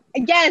Downer.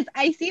 Yes,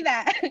 I see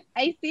that.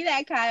 I see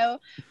that, Kyle.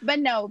 But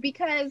no,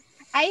 because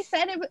I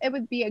said it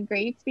would be a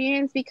great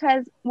experience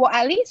because, well,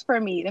 at least for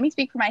me, let me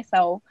speak for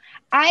myself.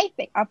 I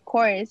think, of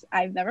course,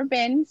 I've never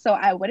been, so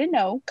I wouldn't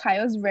know.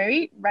 Kyle's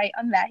very right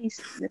on that.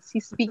 He's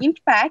speaking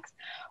facts.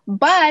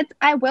 But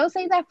I will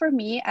say that for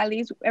me, at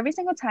least every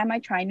single time I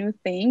try new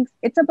things,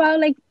 it's about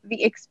like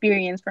the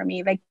experience for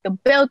me, like the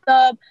build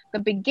up, the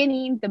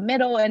beginning, the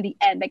middle, and the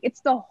end. Like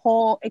it's the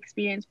whole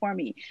experience for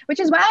me, which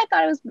is why I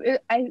thought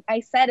it was. I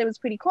said it was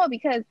pretty cool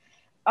because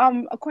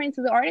according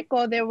to the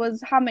article, there was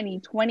how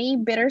many 20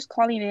 bidders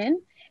calling in.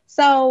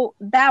 So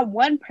that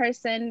one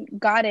person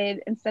got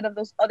it instead of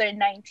those other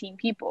 19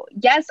 people.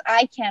 Yes,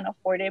 I can't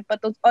afford it,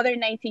 but those other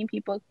 19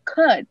 people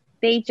could.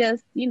 They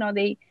just, you know,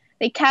 they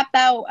capped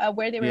out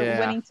where they were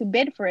willing to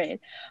bid for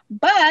it.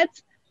 But,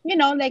 you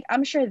know, like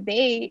I'm sure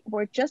they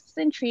were just as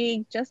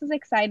intrigued, just as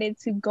excited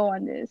to go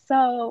on this.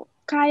 So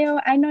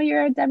Kyle, I know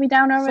you're a Debbie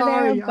Downer over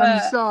there. But...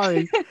 I'm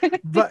sorry.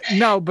 But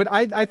no, but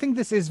I think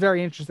this is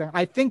very interesting.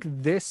 I think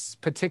this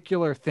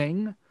particular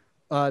thing,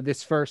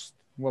 this first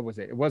what was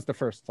it? It was the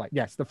first flight.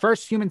 Yes, the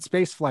first human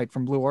space flight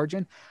from Blue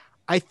Origin.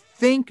 I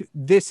think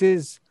this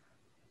is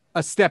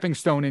a stepping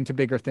stone into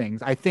bigger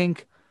things. I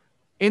think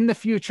in the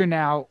future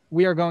now,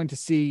 we are going to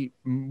see,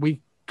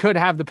 we could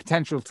have the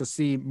potential to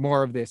see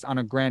more of this on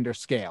a grander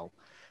scale,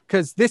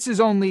 because this is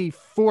only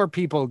 4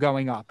 people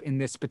going up in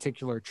this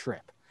particular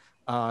trip.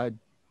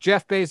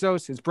 Jeff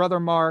Bezos, his brother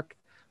Mark,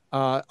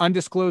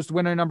 undisclosed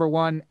winner number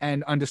 1,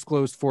 and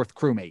undisclosed 4th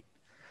crewmate.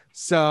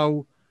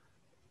 So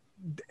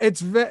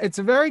it's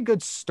a very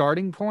good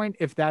starting point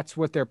if that's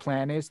what their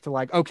plan is, to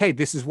like, okay,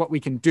 this is what we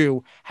can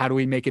do. How do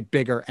we make it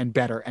bigger and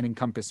better and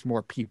encompass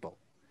more people?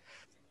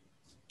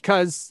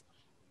 Because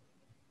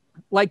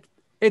like,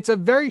 it's a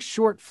very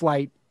short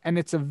flight, and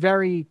it's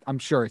I'm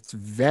sure it's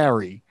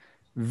very,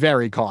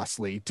 very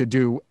costly to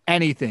do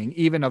anything.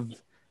 Even an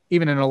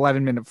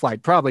 11-minute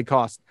flight probably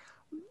costs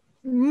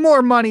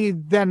more money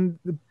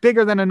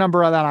bigger than a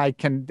number that I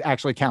can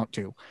actually count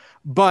to.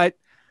 But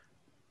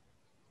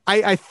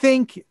I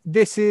think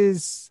this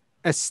is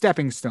a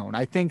stepping stone.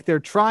 I think they're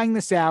trying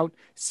this out,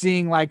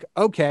 seeing like,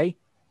 okay,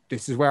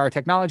 this is where our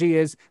technology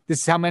is. This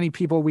is how many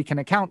people we can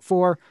account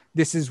for.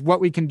 This is what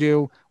we can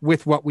do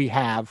with what we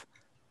have.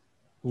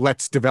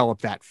 Let's develop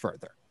that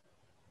further.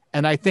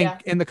 And I think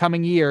in the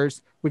coming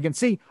years, we can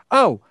see,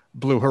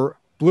 Blue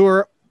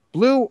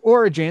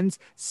Origin's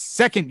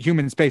second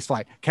human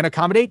spaceflight can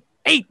accommodate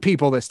 8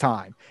 people this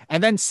time,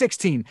 and then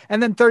 16,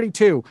 and then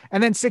 32,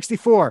 and then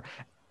 64,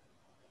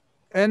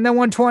 and then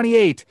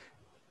 128.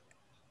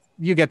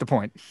 You get the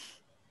point.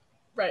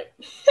 Right.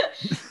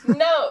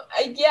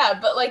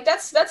 But like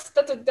that's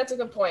a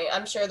good point.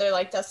 I'm sure they're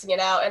like testing it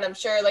out, and I'm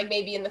sure like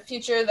maybe in the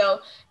future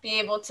they'll be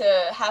able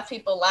to have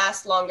people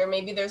last longer.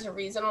 Maybe there's a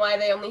reason why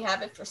they only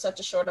have it for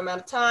such a short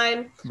amount of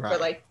time, for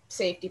like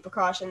safety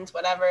precautions,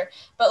 whatever.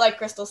 But like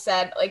Crystal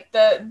said, like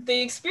the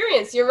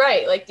experience, you're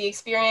right. Like the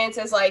experience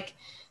is like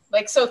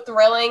so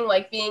thrilling.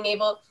 Like being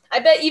able, I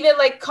bet even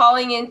like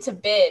calling in to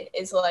bid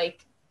is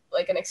like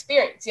an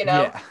experience,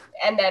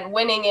 and then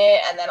winning it,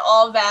 and then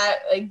all of that,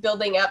 like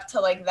building up to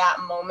like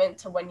that moment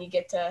to when you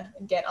get to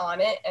get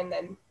on it, and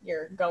then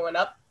you're going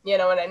up, you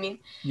know what I mean?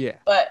 Yeah.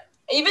 But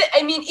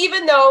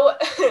even though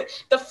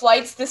the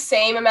flight's the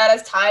same amount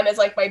of time as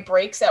like my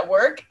breaks at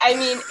work, I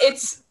mean,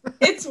 it's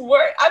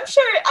work. I'm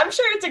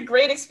sure it's a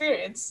great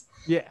experience.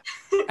 Yeah.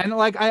 And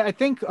like, I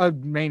think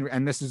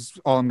and this is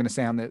all I'm going to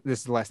say on this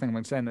is the last thing I'm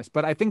going to say on this,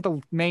 but I think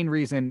the main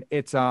reason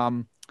it's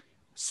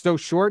so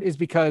short is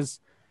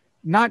because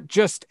not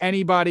just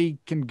anybody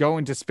can go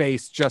into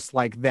space just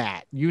like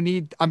that.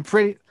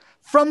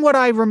 From what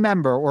I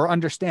remember or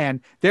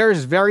understand,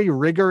 there's very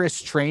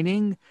rigorous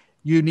training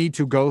you need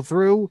to go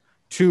through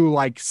to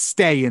like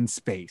stay in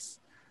space.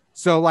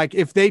 So like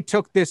if they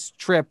took this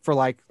trip for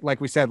like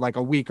we said, like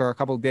a week or a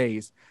couple of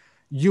days,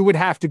 you would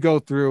have to go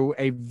through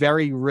a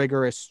very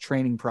rigorous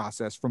training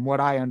process, from what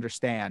I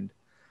understand,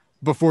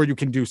 before you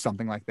can do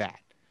something like that.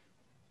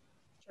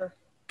 Sure.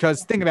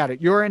 Because think about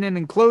it. You're in an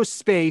enclosed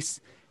space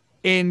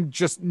in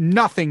just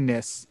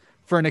nothingness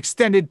for an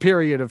extended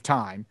period of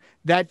time,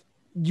 that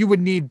you would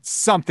need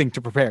something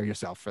to prepare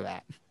yourself for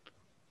that.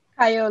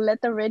 Kyle,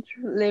 let the rich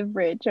live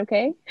rich,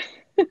 okay?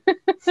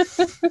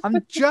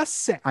 I'm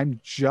just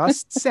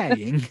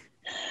saying.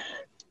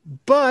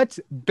 But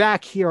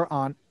back here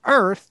on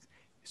Earth,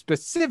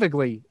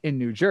 specifically in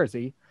New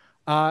Jersey,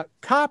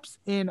 cops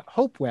in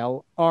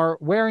Hopewell are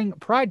wearing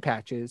pride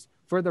patches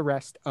for the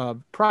rest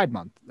of Pride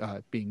Month,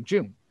 being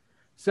June.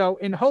 So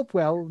in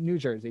Hopewell, New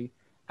Jersey,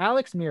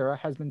 Alex Mira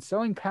has been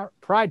sewing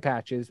pride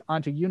patches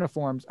onto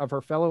uniforms of her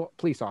fellow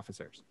police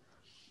officers.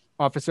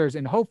 Officers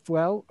in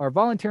Hopewell are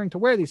volunteering to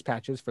wear these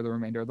patches for the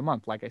remainder of the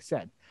month, like I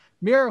said.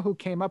 Mira, who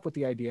came up with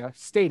the idea,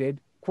 stated,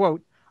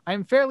 quote, "I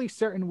am fairly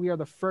certain we are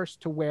the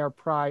first to wear a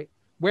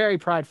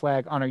pride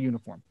flag on our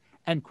uniform,"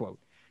 end quote.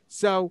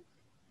 So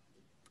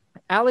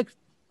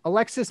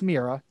Alexis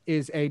Mira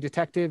is a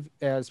detective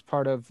as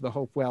part of the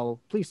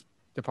Hopewell Police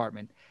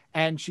Department,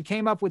 and she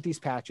came up with these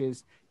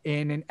patches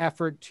in an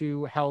effort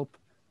to help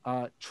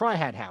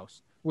Triad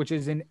House, which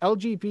is an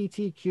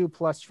LGBTQ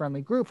plus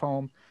friendly group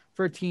home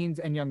for teens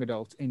and young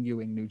adults in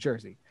Ewing, New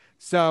Jersey.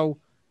 So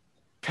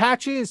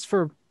patches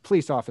for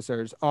police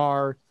officers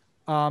are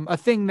a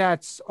thing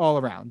that's all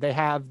around.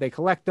 They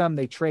collect them,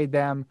 they trade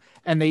them,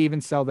 and they even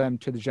sell them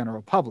to the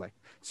general public.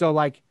 So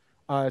like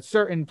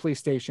certain police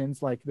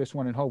stations, like this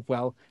one in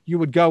Hopewell, you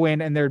would go in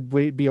and there'd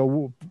be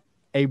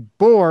a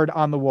board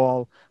on the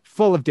wall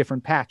full of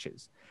different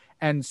patches.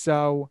 And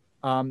so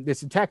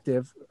this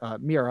detective,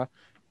 Mira,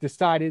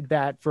 decided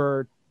that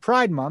for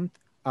Pride Month,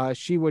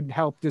 she would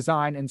help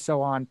design and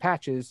sew on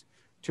patches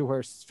to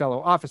her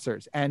fellow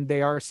officers, and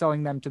they are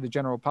selling them to the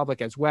general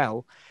public as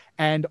well.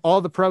 And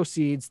all the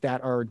proceeds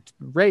that are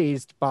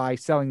raised by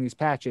selling these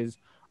patches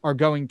are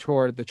going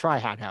toward the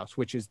Triad House,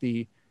 which is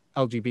the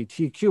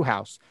LGBTQ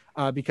house,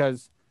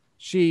 because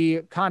she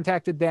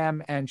contacted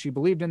them and she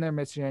believed in their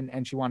mission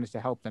and she wanted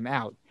to help them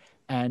out.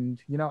 And,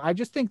 I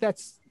just think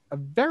that's a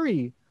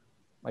very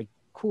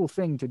cool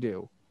thing to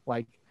do.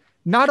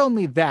 Not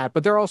only that,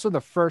 but they're also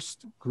the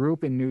first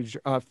group in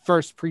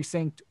first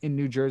precinct in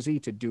New Jersey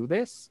to do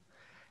this.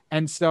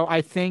 And so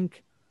I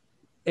think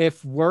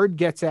if word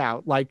gets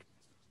out, like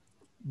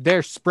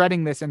they're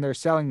spreading this and they're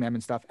selling them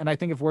and stuff. And I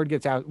think if word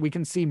gets out, we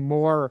can see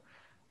more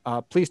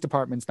police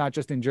departments, not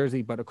just in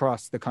Jersey, but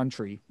across the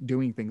country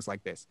doing things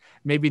like this.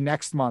 Maybe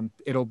next month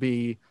it'll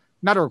be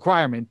not a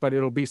requirement, but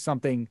it'll be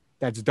something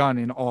that's done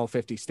in all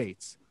 50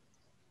 states.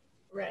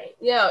 Right.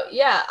 Yeah.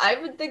 I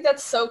would think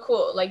that's so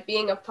cool. Like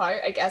being a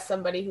part, like as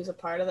somebody who's a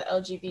part of the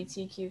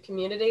LGBTQ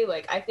community,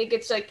 like I think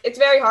it's like, it's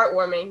very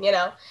heartwarming, you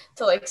know,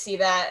 to like see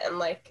that and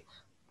like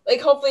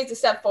hopefully it's a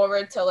step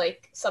forward to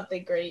like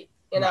something great,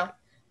 you know?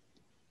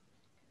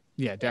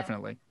 Yeah,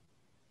 definitely.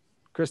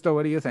 Yeah. Crystal,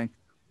 what do you think?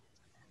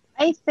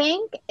 I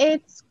think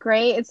it's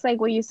great. It's like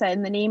what you said,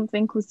 in the name of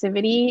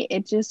inclusivity,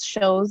 it just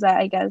shows that,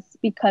 I guess,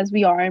 because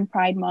we are in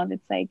Pride Month,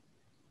 it's like,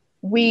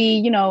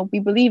 we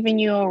believe in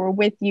you, or we're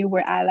with you, we're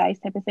allies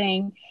type of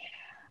thing.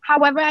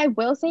 However, I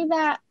will say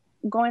that,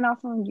 going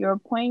off of your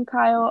point,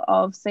 Kyle,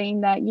 of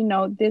saying that,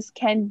 this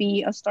can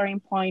be a starting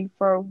point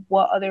for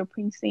what other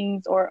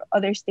precincts or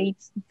other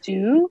states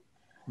do.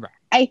 Right.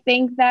 I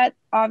think that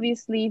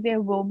obviously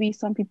there will be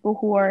some people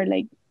who are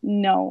like,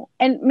 no.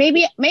 And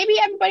maybe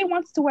everybody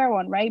wants to wear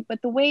one, right?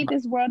 But the way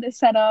this world is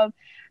set up,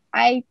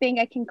 I think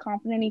I can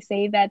confidently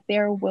say that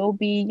there will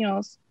be,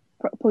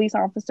 police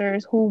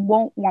officers who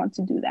won't want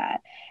to do that,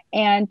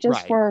 and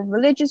just for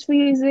religious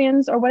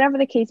reasons or whatever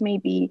the case may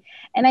be.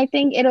 And I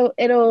think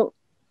it'll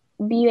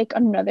be like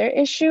another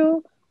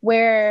issue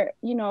where,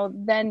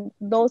 then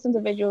those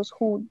individuals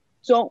who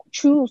don't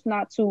choose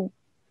not to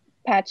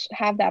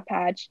have that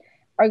patch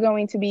are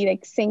going to be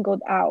like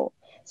singled out.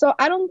 So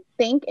I don't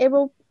think it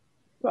will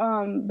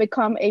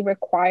become a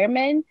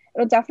requirement.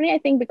 It'll definitely, I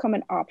think, become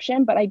an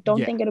option, but I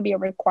don't think it'll be a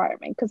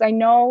requirement, because I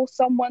know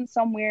someone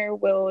somewhere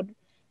will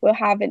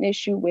have an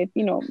issue with,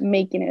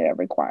 making it a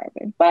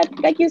requirement. But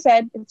like you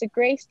said, it's a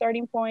great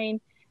starting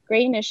point,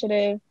 great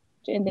initiative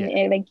in the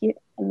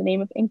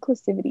name of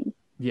inclusivity.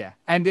 Yeah,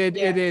 and it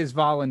is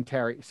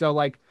voluntary. So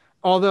like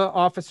all the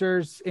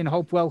officers in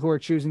Hopewell who are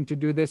choosing to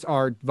do this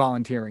are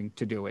volunteering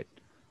to do it.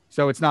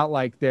 So it's not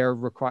like they're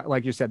required,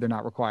 like you said, they're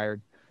not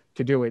required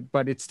to do it,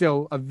 but it's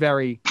still a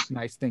very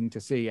nice thing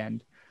to see.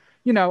 And,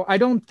 I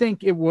don't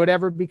think it would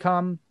ever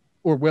become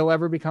or will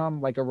ever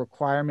become like a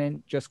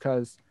requirement, just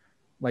because,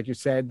 like you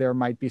said, there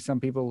might be some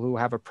people who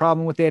have a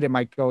problem with it. It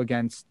might go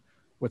against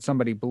what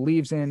somebody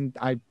believes in.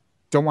 I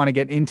don't want to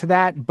get into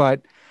that,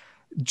 but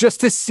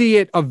just to see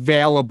it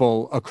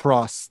available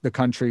across the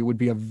country would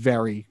be a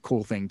very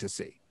cool thing to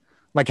see.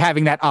 Like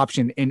having that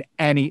option in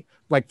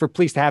like for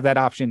police to have that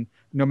option,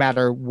 no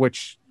matter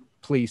which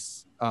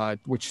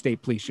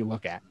state police you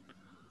look at.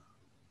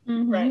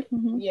 Mm-hmm, right.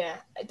 Mm-hmm. Yeah,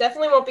 it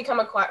definitely won't become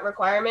a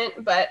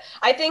requirement, but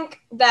I think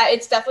that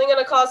it's definitely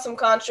going to cause some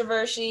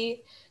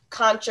controversy,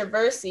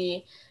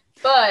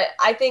 but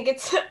I think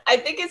it's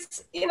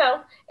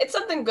it's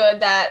something good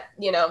that,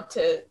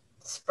 to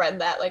spread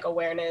that like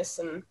awareness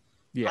and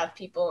have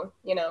people,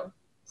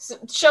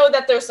 show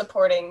that they're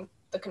supporting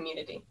the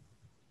community.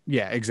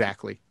 Yeah,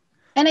 exactly.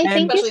 And I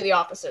think especially the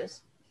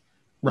officers.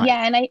 Right.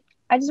 Yeah, and I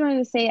just wanted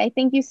to say, I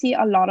think you see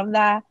a lot of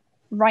that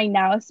right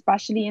now,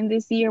 especially in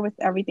this year with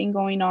everything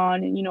going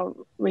on and,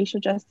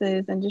 racial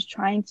justice and just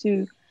trying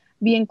to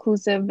be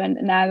inclusive and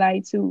an ally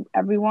to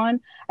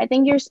everyone. I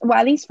think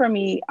at least for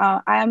me,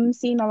 I'm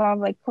seeing a lot of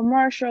like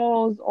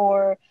commercials,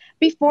 or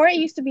before it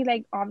used to be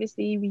like,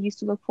 obviously we used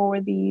to look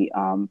forward the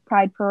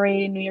Pride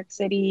Parade in New York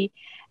City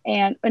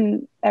and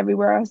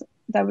everywhere else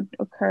that would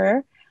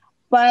occur.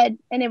 And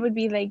it would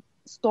be like,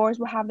 stores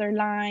will have their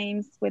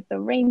lines with the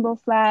rainbow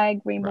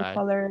flag, rainbow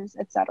colors,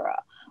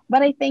 etc.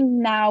 But I think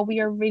now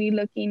we are really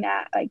looking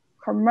at like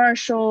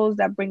commercials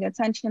that bring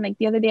attention. Like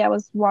the other day I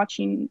was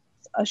watching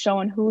a show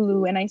on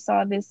Hulu and I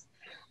saw this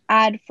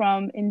ad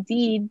from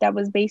Indeed that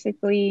was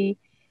basically,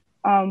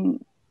 I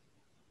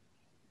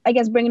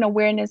guess, bringing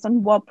awareness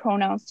on what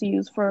pronouns to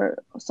use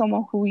for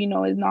someone who,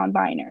 is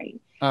non-binary.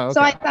 Oh, okay.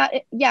 So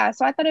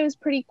I thought it was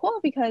pretty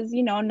cool because,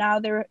 now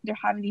they're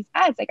having these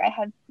ads. Like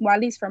at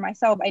least for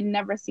myself, I'd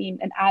never seen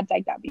an ad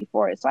like that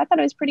before. So I thought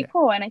it was pretty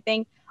cool. And I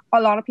think a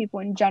lot of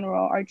people in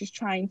general are just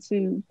trying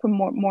to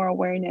promote more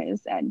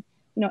awareness and,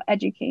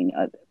 educating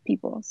other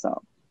people.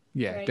 So.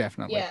 Yeah,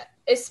 definitely. Yeah,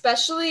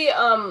 especially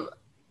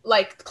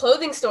like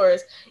clothing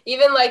stores,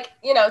 even like,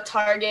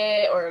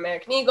 Target or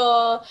American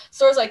Eagle,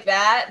 stores like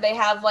that, they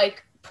have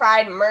like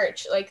Pride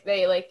merch. Like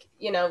they like,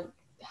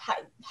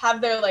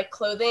 have their like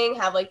clothing,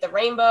 have like the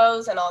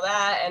rainbows and all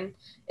that. And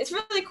it's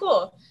really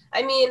cool.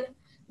 I mean,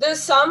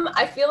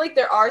 I feel like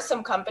there are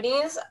some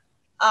companies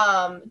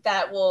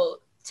that will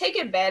take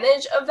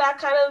advantage of that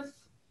kind of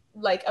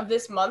like of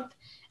this month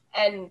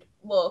and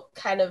will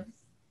kind of,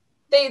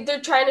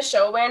 they're trying to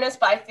show awareness,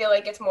 but I feel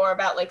like it's more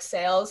about like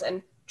sales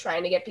and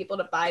trying to get people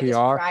to buy this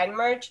Pride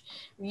merch.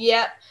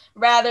 Yep.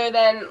 Rather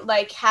than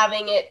like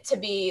having it to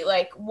be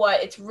like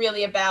what it's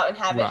really about and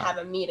have it have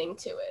a meaning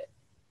to it.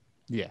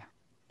 Yeah,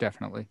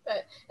 definitely.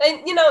 But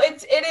and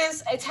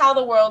it's how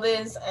the world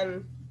is,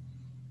 and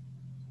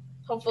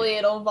hopefully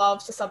it'll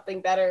evolve to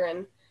something better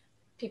and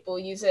people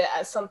use it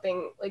as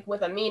something like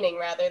with a meaning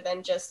rather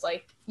than just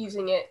like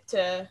using it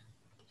to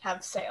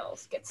have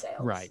sales, get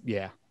sales. Right.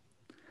 Yeah.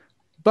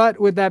 But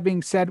with that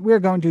being said, we're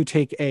going to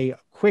take a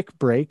quick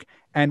break.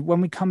 And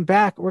when we come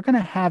back, we're going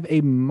to have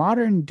a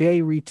modern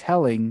day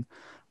retelling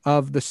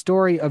of the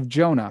story of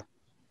Jonah.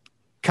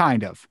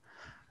 Kind of.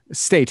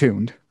 Stay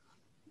tuned.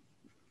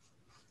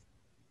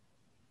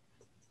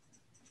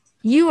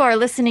 You are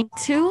listening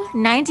to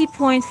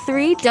 90.3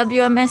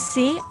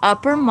 WMSC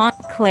Upper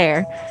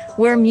Montclair,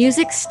 where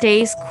music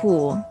stays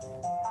cool.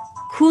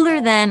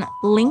 Cooler than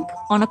Link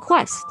on a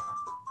Quest.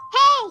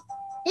 Hey,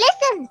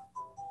 listen!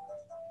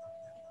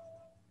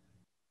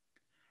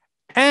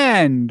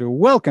 And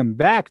welcome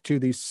back to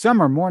the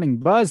Summer Morning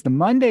Buzz, the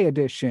Monday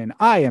edition.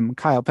 I am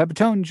Kyle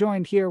Pepitone,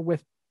 joined here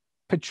with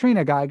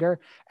Patrina Geiger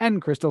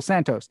and Crystal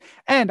Santos.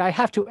 And I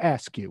have to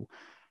ask you,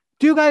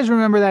 do you guys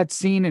remember that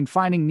scene in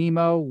Finding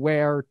Nemo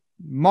where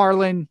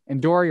Marlin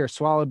and Dory are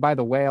swallowed by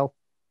the whale?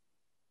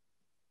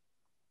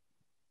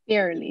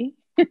 Barely.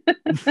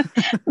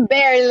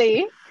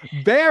 Barely.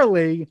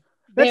 Barely?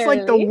 That's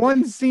like the Barely.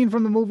 one scene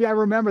from the movie I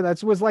remember.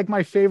 That was like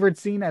my favorite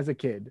scene as a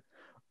kid.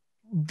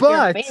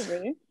 But Your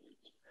favorite.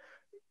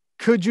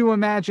 could you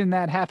imagine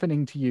that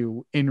happening to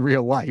you in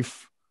real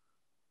life?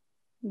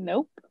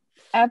 Nope.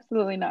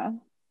 Absolutely not.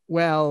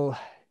 Well,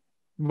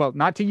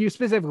 not to you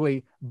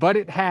specifically, but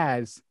it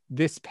has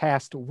this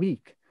past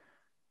week.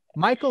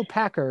 Michael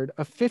Packard,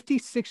 a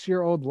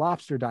 56-year-old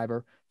lobster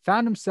diver,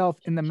 found himself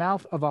in the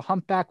mouth of a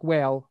humpback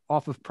whale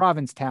off of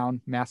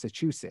Provincetown,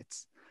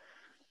 Massachusetts.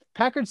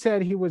 Packard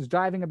said he was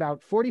diving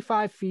about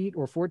 45 feet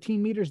or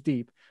 14 meters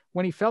deep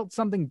when he felt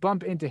something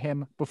bump into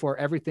him before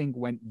everything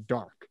went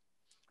dark.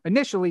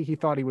 Initially, he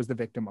thought he was the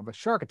victim of a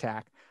shark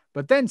attack,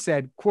 but then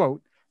said,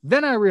 quote,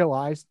 "Then I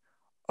realized,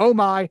 oh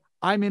my,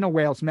 I'm in a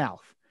whale's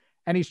mouth,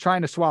 and he's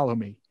trying to swallow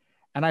me.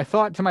 And I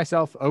thought to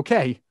myself,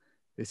 okay,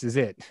 this is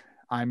it.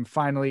 I'm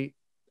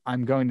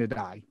going to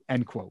die,"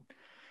 end quote.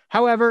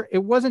 However,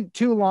 it wasn't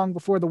too long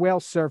before the whale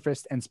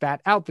surfaced and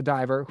spat out the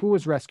diver, who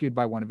was rescued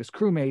by one of his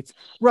crewmates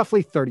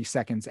roughly 30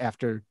 seconds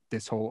after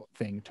this whole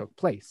thing took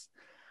place.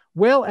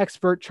 Whale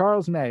expert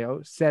Charles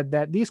Mayo said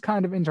that these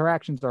kind of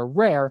interactions are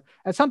rare,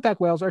 as humpback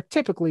whales are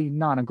typically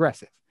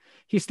non-aggressive.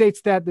 He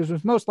states that this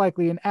was most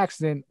likely an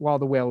accident while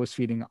the whale was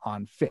feeding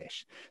on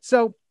fish.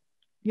 So,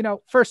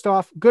 first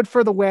off, good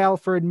for the whale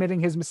for admitting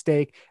his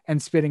mistake and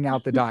spitting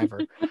out the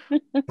diver.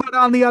 But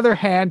on the other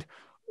hand,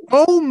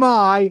 oh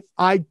my,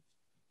 I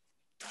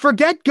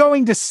forget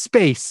going to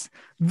space.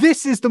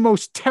 This is the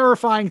most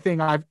terrifying thing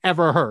I've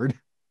ever heard.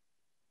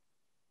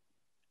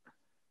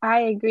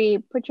 I agree.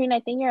 Patrina, I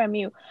think you're on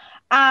mute.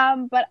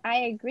 But I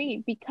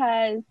agree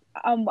because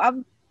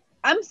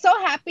I'm so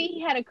happy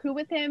he had a crew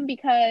with him,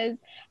 because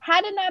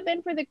had it not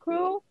been for the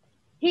crew,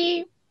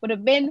 he would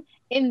have been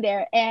in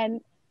there.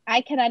 And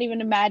I cannot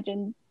even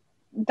imagine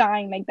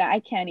dying like that. I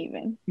can't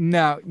even.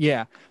 No,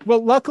 yeah.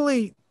 Well,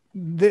 luckily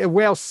the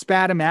whale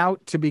spat him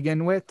out to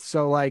begin with.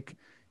 So like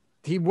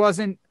it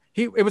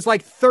was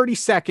like 30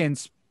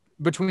 seconds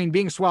between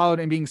being swallowed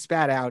and being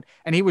spat out,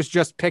 and he was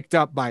just picked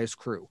up by his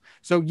crew.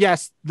 So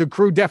yes, the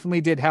crew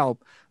definitely did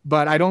help,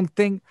 but I don't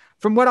think,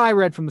 from what I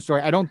read from the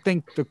story, I don't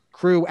think the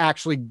crew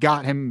actually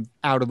got him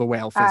out of the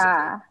whale physically.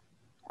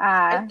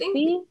 I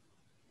think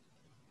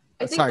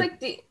Sorry. like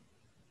the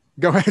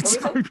Go ahead.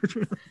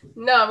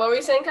 No, what were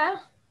you saying,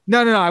 Kyle?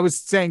 No, I was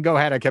saying go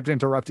ahead. I kept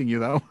interrupting you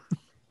though.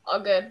 All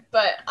good.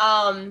 But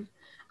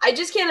I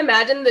just can't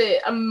imagine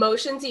the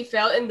emotions he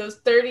felt in those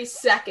 30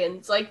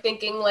 seconds, like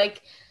thinking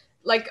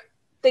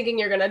thinking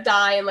you're gonna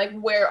die, and like,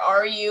 where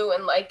are you,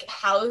 and like,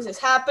 how is this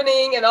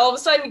happening? And all of a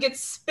sudden you get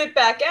spit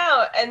back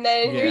out, and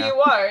then here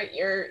you are,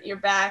 you're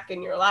back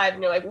and you're alive,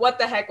 and you're like, what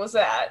the heck was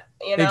that?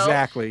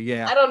 Exactly.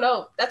 Yeah. I don't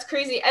know. That's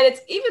crazy. And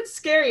it's even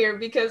scarier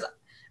because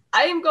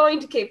I am going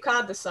to Cape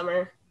Cod this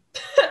summer.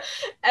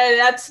 And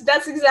that's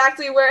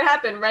exactly where it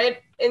happened,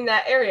 right in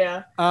that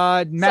area.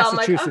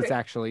 Massachusetts, so okay.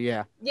 Actually,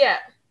 yeah. Yeah,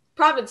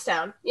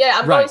 Provincetown. Yeah,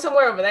 I'm going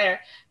somewhere over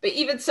there. But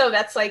even so,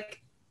 that's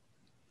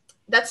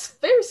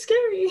very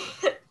scary.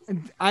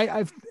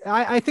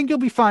 I think you'll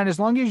be fine as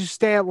long as you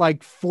stay at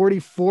like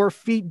 44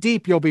 feet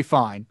deep. You'll be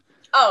fine.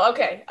 Oh,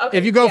 okay.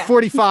 If you go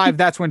 45,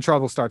 that's when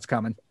trouble starts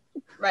coming.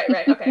 Right.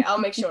 Okay, I'll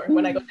make sure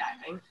when I go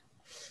diving.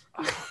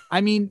 I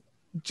mean,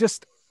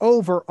 just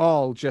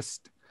overall,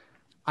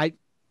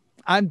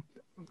 I'm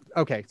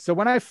okay. So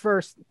when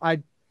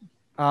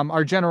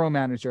our general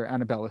manager,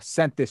 Annabella,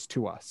 sent this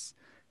to us,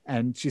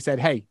 and she said,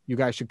 "Hey, you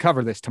guys should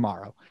cover this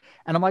tomorrow."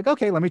 And I'm like,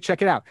 okay, let me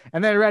check it out.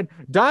 And then I read,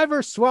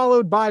 diver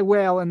swallowed by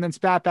whale and then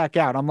spat back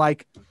out. I'm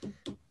like,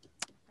 I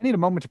need a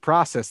moment to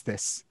process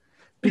this,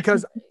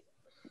 because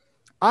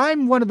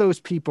I'm one of those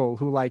people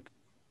who like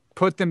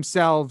put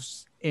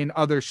themselves in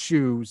other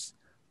shoes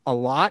a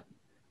lot,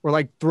 or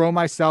like throw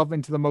myself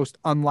into the most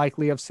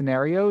unlikely of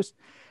scenarios.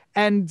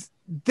 And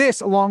this,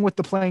 along with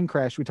the plane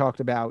crash we talked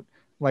about,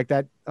 like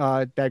that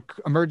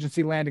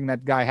emergency landing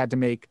that guy had to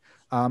make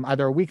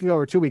either a week ago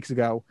or 2 weeks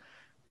ago,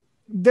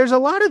 there's a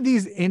lot of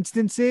these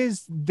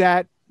instances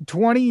that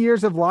 20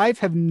 years of life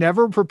have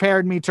never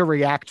prepared me to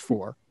react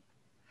for.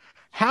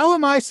 How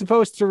am I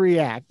supposed to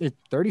react, if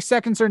 30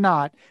 seconds or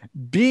not,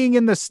 being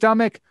in the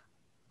stomach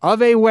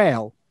of a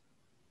whale.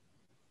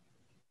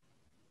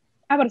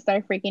 I would have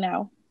started freaking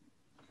out.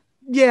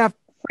 Yeah,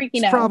 Freaking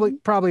it's out.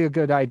 probably a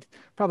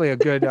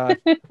good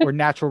or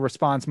natural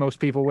response most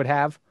people would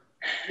have.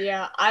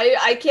 Yeah,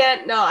 I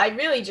can't. No, I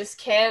really just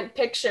can't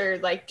picture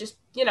like just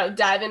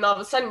dive in all of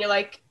a sudden. You're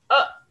like,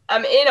 oh,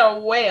 I'm in a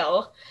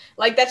whale.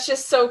 Like that's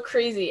just so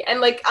crazy.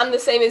 And like I'm the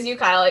same as you,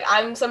 Kyle. Like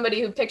I'm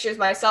somebody who pictures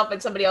myself in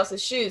somebody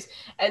else's shoes,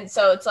 and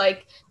so it's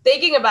like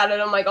thinking about it.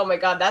 I'm like, oh my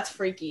god, that's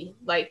freaky.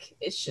 Like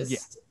it's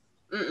just.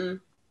 Yeah.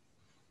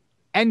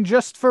 And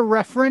just for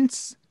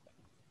reference,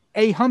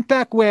 a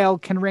humpback whale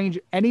can range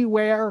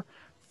anywhere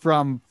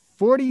from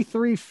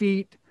 43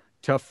 feet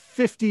to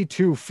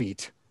 52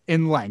 feet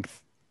in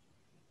length.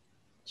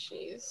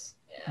 Jeez.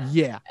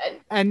 Yeah.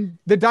 And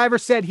the diver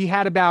said he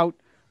had about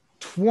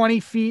 20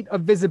 feet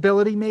of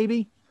visibility,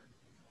 maybe.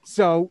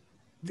 So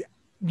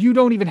you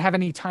don't even have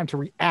any time to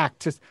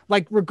react to,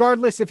 like,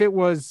 regardless if it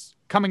was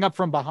coming up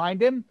from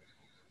behind him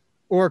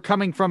or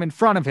coming from in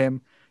front of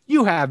him,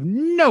 you have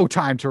no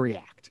time to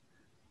react.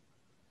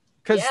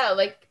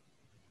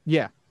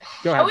 Yeah.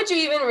 Go ahead. How would you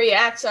even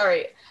react?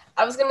 Sorry.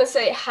 I was gonna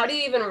say, how do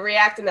you even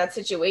react in that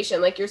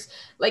situation? Like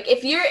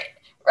if you're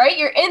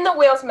in the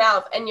whale's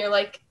mouth and you're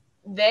like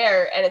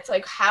there and it's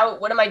like,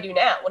 what do I do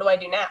now? What do I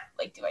do now?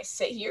 Like, do I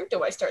sit here?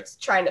 Do I start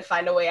trying to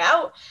find a way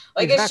out?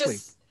 Like, exactly.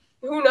 It's just,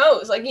 who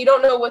knows? Like, you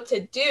don't know what to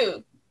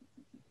do.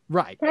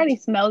 Right. Probably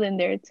smelled in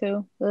there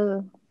too.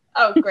 Ugh.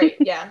 Oh, great.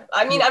 Yeah.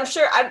 I mean, I'm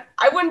sure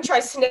I wouldn't try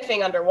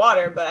sniffing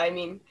underwater, but I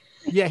mean.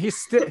 Yeah,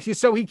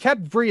 he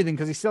kept breathing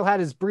because he still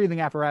had his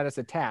breathing apparatus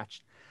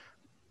attached.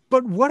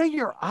 But what are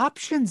your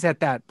options at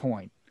that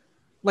point?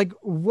 Like,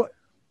 what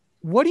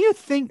do you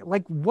think?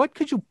 Like, what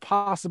could you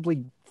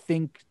possibly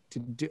think to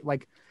do?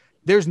 Like,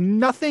 there's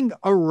nothing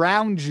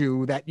around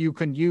you that you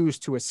can use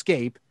to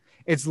escape.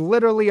 It's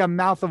literally a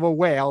mouth of a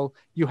whale.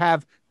 You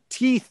have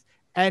teeth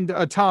and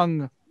a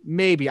tongue,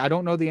 maybe. I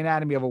don't know the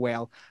anatomy of a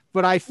whale,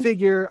 but I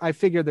figure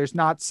there's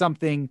not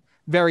something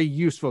very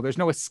useful. There's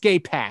no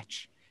escape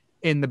hatch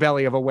in the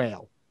belly of a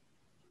whale.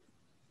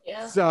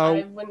 Yeah, so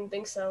I wouldn't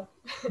think so.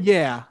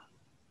 Yeah.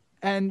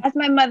 And as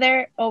my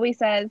mother always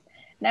says,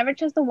 never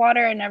trust the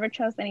water and never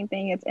trust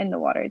anything that's in the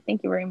water.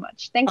 Thank you very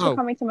much. Thanks for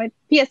coming to my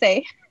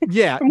PSA.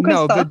 Yeah,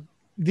 no,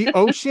 the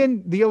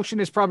ocean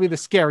is probably the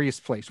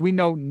scariest place. We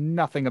know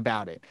nothing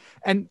about it.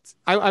 And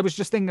I was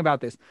just thinking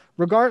about this.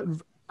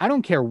 I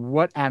don't care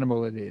what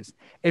animal it is.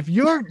 If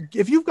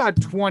you've got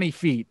 20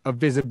 feet of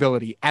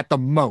visibility at the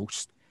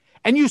most,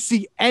 and you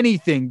see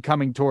anything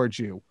coming towards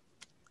you,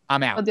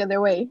 I'm out. Go the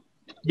other way.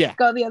 Yeah.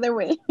 Go the other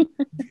way.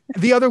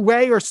 The other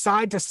way or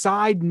side to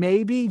side,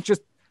 maybe.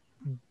 Just,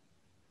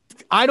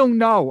 I don't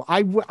know.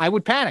 I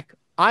would panic.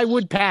 I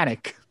would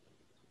panic.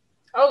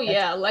 Oh,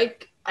 yeah.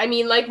 I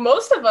mean, like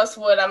most of us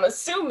would, I'm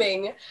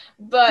assuming.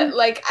 But,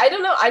 like, I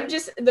don't know.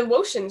 The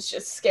ocean's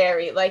just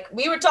scary. Like,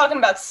 we were talking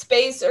about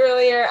space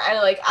earlier.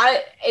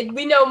 And,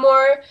 we know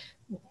more,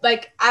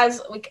 like,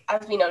 as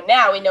we know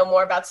now, we know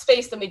more about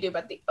space than we do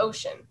about the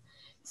ocean.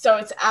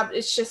 So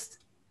it's just,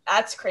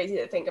 that's crazy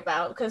to think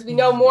about because we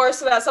know more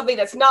about something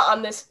that's not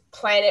on this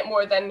planet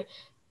more than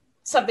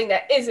something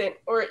that isn't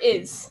or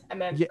is.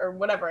 Or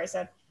whatever I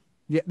said.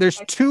 Yeah,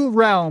 there's two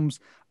realms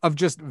of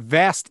just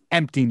vast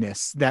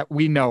emptiness that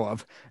we know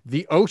of: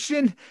 the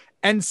ocean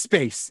and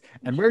space,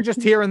 and we're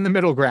just here in the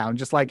middle ground,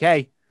 just like,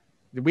 hey,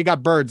 we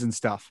got birds and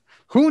stuff.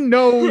 Who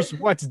knows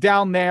what's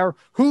down there?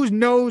 Who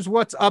knows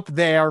what's up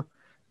there?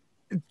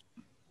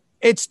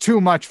 It's too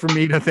much for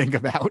me to think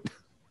about.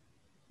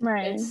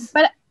 Right,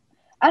 but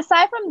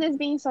aside from this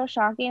being so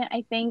shocking,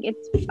 I think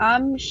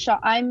I'm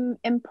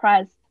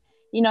impressed.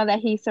 You know that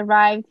he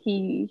survived.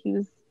 He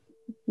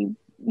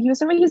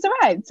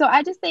survived. So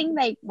I just think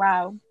like,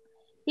 wow,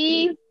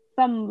 he's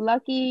some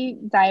lucky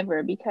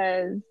diver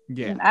because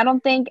I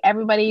don't think this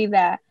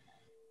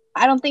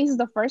is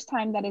the first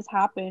time that it's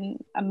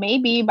happened.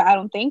 Maybe, but I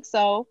don't think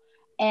so.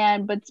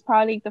 But it's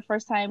probably the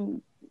first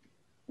time.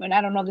 And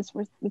I don't know this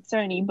with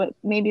certainty, but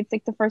maybe it's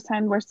like the first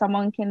time where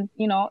someone can,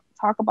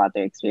 talk about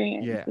their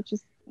experience, which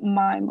is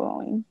mind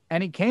blowing.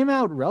 And he came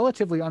out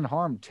relatively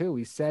unharmed too.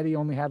 He said he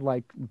only had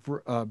like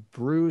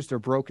bruised or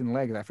broken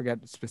legs. I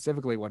forget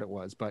specifically what it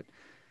was, but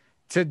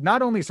to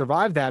not only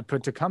survive that,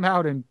 but to come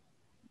out in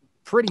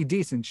pretty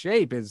decent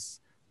shape is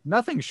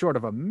nothing short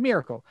of a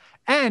miracle.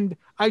 And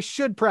I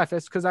should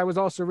preface, because I was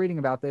also reading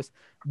about this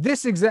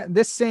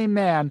same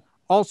man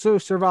also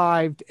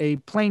survived a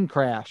plane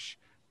crash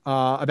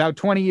about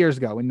 20 years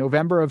ago in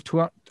November of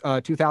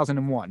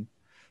 2001.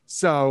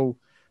 So,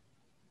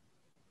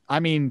 I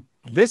mean,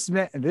 this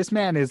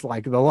man is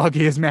like the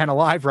luckiest man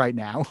alive right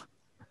now.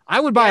 I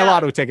would buy a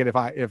lotto ticket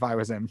if I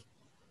was him.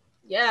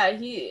 Yeah,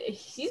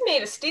 he's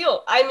made of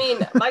steel. I mean,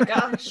 my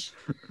gosh.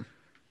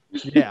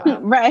 Yeah.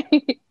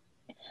 Right.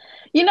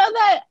 You know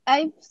that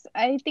I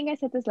think I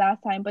said this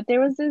last time, but there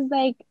was this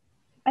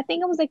I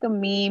think it was like a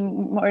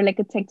meme or like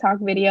a TikTok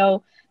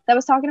video that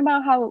was talking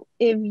about how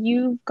if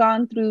you've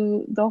gone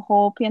through the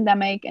whole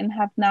pandemic and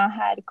have not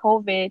had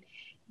COVID,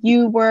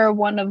 you were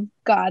one of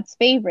God's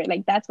favorite.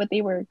 Like that's what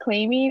they were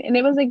claiming, and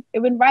it was like it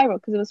went viral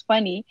because it was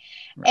funny,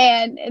 right.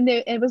 and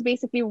it was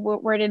basically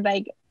worded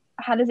like,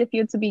 how does it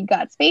feel to be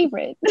God's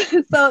favorite?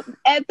 So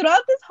and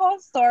throughout this whole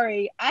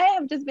story, I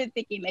have just been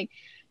thinking like,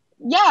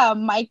 yeah,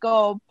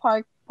 Michael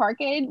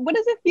Parkin, what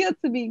does it feel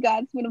to be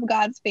one of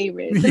God's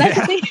favorites? And I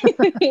just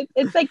think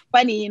it's like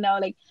funny,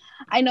 like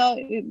I know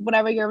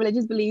whatever your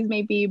religious beliefs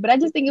may be, but I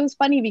just think it was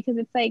funny because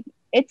it's like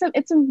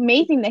it's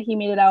amazing that he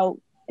made it out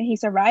and he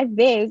survived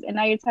this, and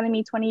now you're telling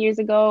me 20 years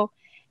ago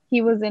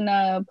he was in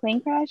a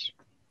plane crash.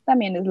 That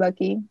man is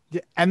lucky.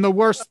 Yeah, and the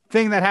worst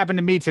thing that happened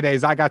to me today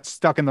is I got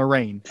stuck in the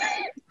rain.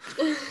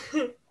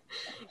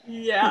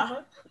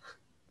 Yeah.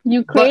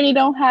 You clearly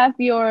don't have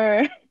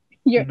your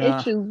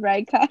issues,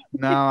 right, Kyle?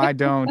 No, I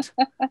don't.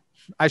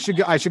 I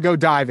should go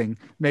diving,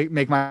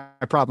 make my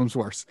problems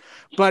worse.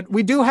 But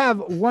we do have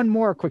one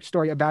more quick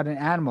story about an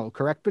animal,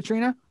 correct,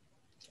 Patrina?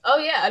 Oh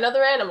yeah,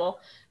 another animal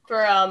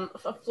for a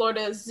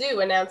Florida zoo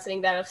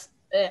announcing that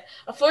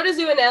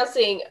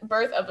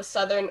birth of a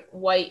southern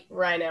white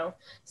rhino.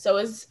 So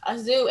as a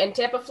zoo in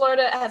Tampa,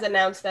 Florida has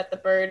announced that the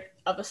birth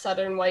of a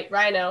southern white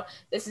rhino,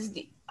 this is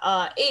the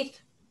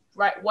 8th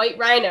white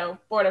rhino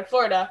born in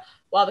Florida,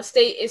 while the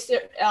state is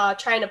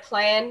trying to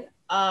plan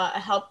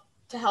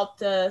to help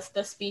the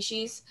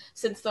species,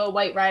 since the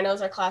white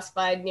rhinos are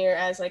classified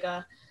as like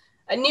a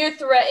near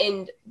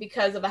threatened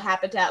because of a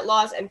habitat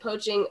loss and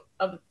poaching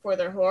for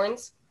their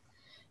horns.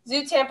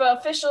 Zoo Tampa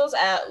officials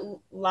at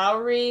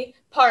Lowry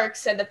Park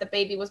said that the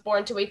baby was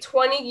born to a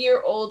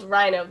 20-year-old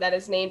rhino that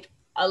is named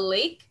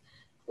Alake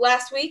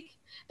last week.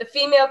 The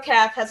female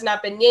calf has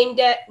not been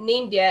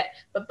named yet,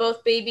 but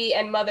both baby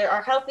and mother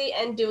are healthy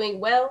and doing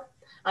well.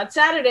 On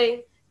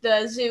Saturday,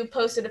 the zoo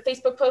posted a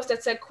Facebook post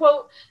that said,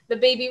 quote, "The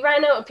baby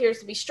rhino appears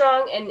to be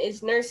strong and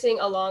is nursing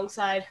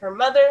alongside her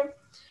mother."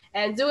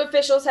 And zoo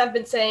officials have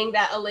been saying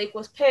that Alake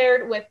was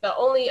paired with the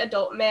only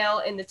adult male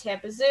in the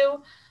Tampa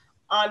Zoo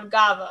on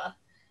Gava.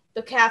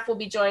 The calf will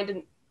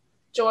join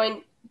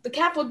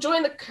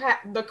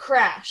the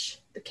crash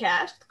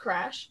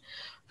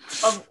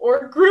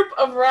or group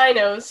of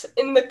rhinos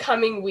in the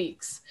coming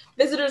weeks.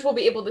 Visitors will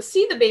be able to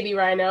see the baby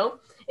rhino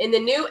in the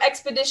new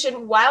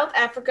Expedition Wild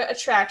Africa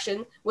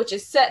attraction, which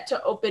is set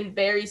to open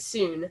very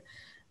soon.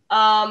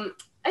 I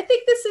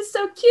think this is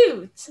so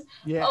cute.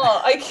 Yeah.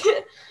 Oh,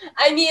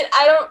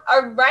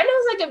 are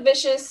rhinos like a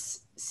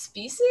vicious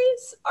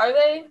species? Are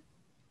they?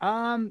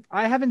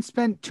 I haven't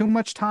spent too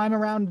much time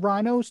around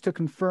rhinos to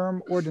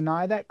confirm or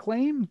deny that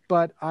claim,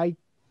 but I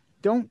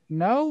don't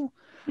know.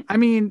 I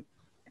mean,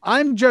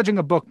 I'm judging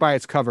a book by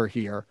its cover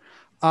here.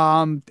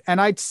 And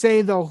I'd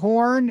say the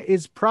horn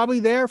is probably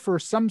there for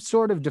some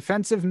sort of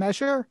defensive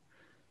measure.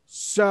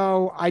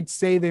 So I'd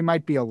say they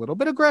might be a little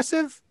bit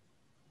aggressive,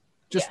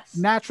 just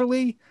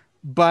naturally.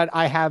 But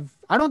I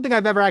don't think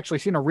I've ever actually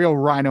seen a real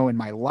rhino in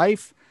my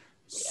life.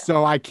 Yeah.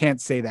 So I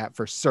can't say that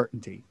for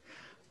certainty.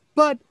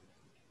 But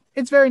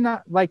it's very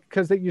not like,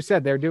 because you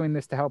said they're doing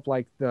this to help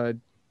like the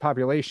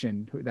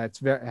population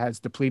has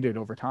depleted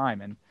over time.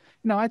 And,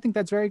 I think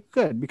that's very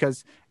good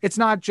because they're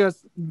not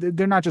just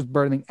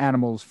birthing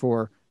animals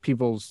for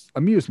people's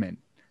amusement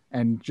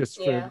and just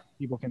for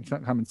people can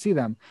come and see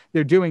them.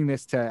 They're doing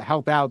this to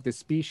help out this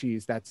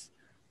species that's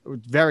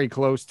very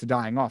close to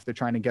dying off. They're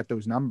trying to get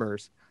those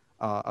numbers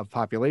of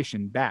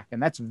population back.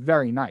 And that's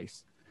very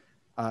nice.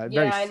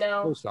 Very I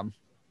know. wholesome.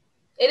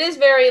 It is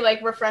very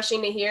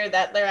refreshing to hear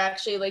that they're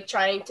actually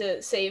trying to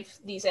save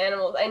these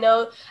animals.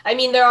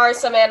 There are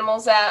some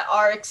animals that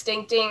are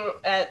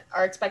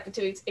expected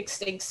to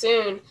extinct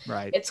soon.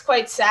 Right. It's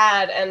quite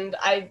sad, and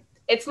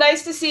it's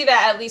nice to see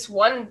that at least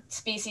one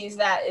species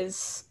that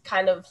is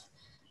kind of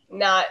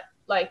not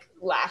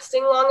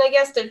lasting long. I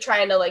guess they're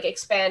trying to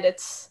expand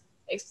its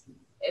existence.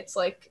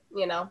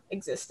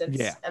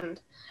 Yeah. And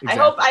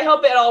exactly. I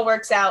hope it all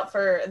works out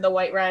for the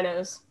white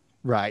rhinos.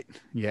 Right.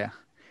 Yeah.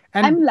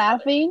 And I'm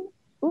laughing.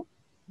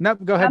 Nope,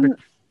 go ahead.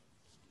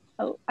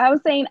 I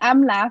was saying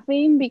I'm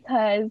laughing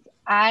because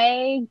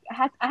I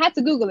had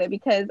to Google it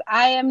because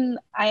I'm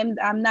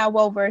now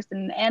well versed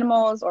in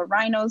animals or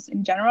rhinos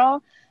in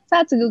general. So I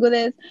had to Google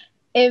this.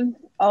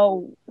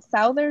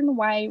 Southern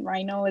white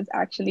rhino is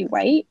actually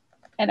white,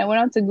 and I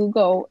went on to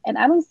Google and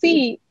I don't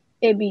see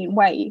it being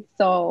white.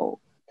 So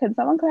can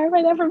someone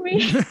clarify that for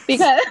me?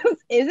 Because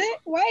is it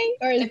white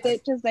or is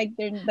it just the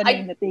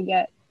name that they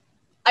get?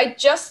 I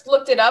just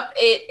looked it up.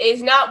 It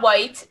is not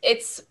white.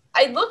 It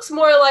looks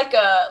more like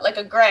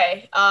a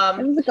gray.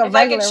 If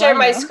I can share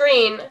my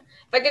screen,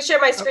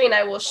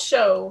 I will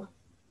show.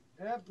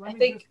 Yep, I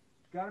think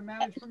gotta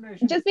manage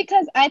permission. Just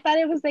because I thought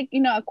it was a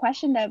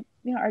question that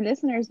our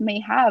listeners may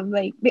have.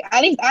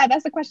 At least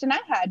that's the question I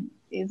had.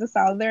 Is a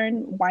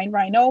southern white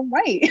rhino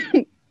white?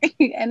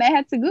 And I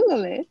had to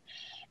Google it.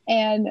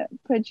 And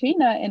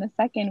Patrina in a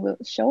second will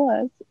show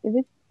us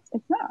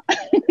it's not.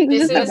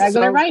 It's just a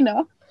regular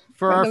rhino.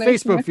 For our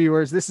Facebook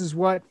viewers, this is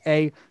what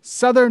a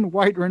southern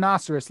white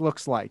rhinoceros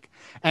looks like.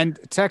 And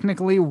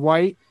technically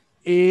white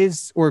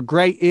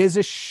gray is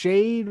a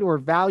shade or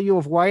value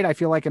of white. I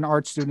feel like an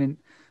art student,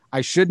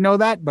 I should know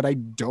that, but I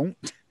don't.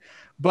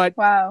 But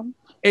wow.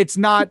 it's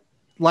not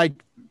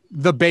like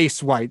the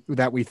base white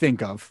that we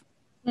think of.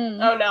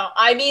 Oh no.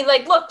 I mean,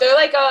 like, look, they're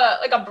like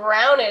a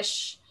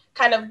brownish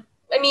kind of,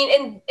 I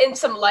mean, in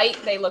some light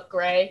they look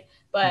gray,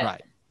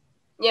 but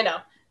you know,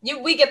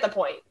 we get the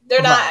point.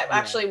 They're not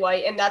actually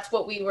white, and that's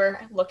what we were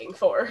looking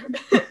for.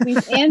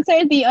 We've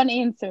answered the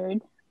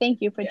unanswered.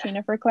 Thank you,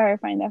 Patrina, for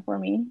clarifying that for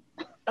me.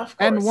 Of course.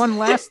 And one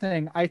last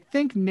thing, I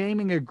think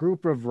naming a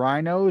group of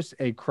rhinos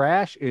a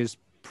crash is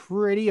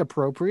pretty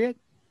appropriate.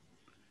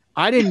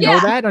 I didn't know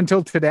that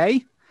until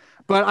today,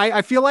 but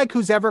I feel like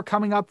who's ever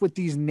coming up with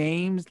these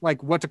names,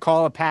 like what to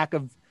call a pack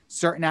of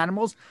certain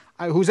animals,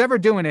 who's ever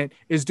doing it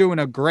is doing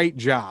a great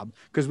job,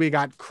 because we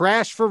got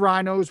crash for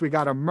rhinos, we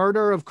got a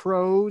murder of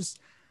crows.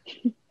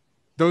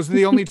 Those are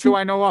the only two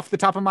I know off the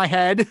top of my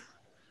head.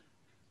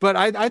 But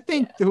I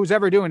think who's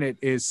ever doing it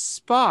is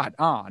spot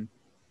on.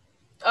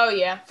 Oh,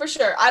 yeah, for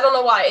sure. I don't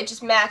know why. It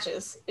just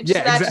matches. It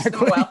just matches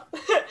them well.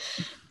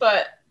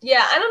 But,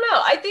 yeah, I don't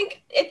know. I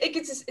think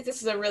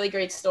this is a really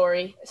great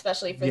story,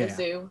 especially for the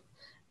zoo.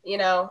 You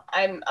know,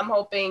 I'm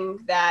hoping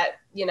that,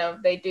 you know,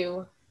 they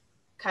do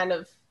kind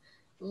of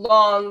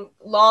longer.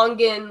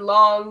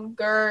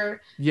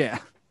 Yeah.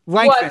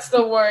 What's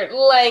the word?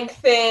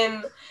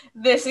 Lengthen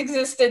this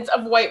existence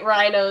of white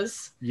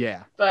rhinos.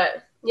 Yeah.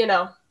 But, you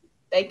know,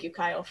 thank you,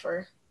 Kyle,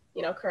 for,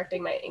 you know,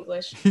 correcting my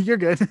English. You're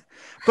good.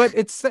 But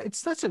it's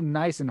such a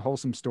nice and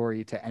wholesome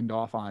story to end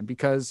off on,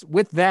 because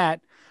with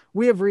that,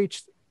 we have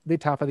reached the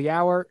top of the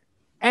hour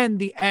and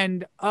the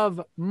end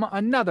of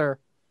another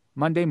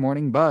Monday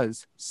Morning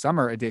Buzz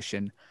Summer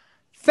Edition.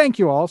 Thank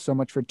you all so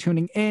much for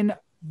tuning in.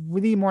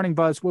 The Morning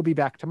Buzz will be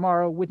back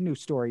tomorrow with new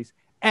stories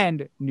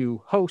and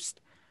new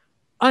host.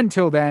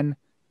 Until then,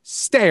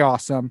 stay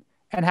awesome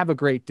and have a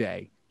great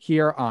day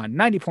here on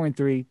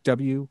 90.3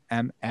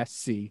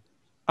 WMSC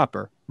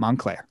Upper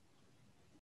Montclair.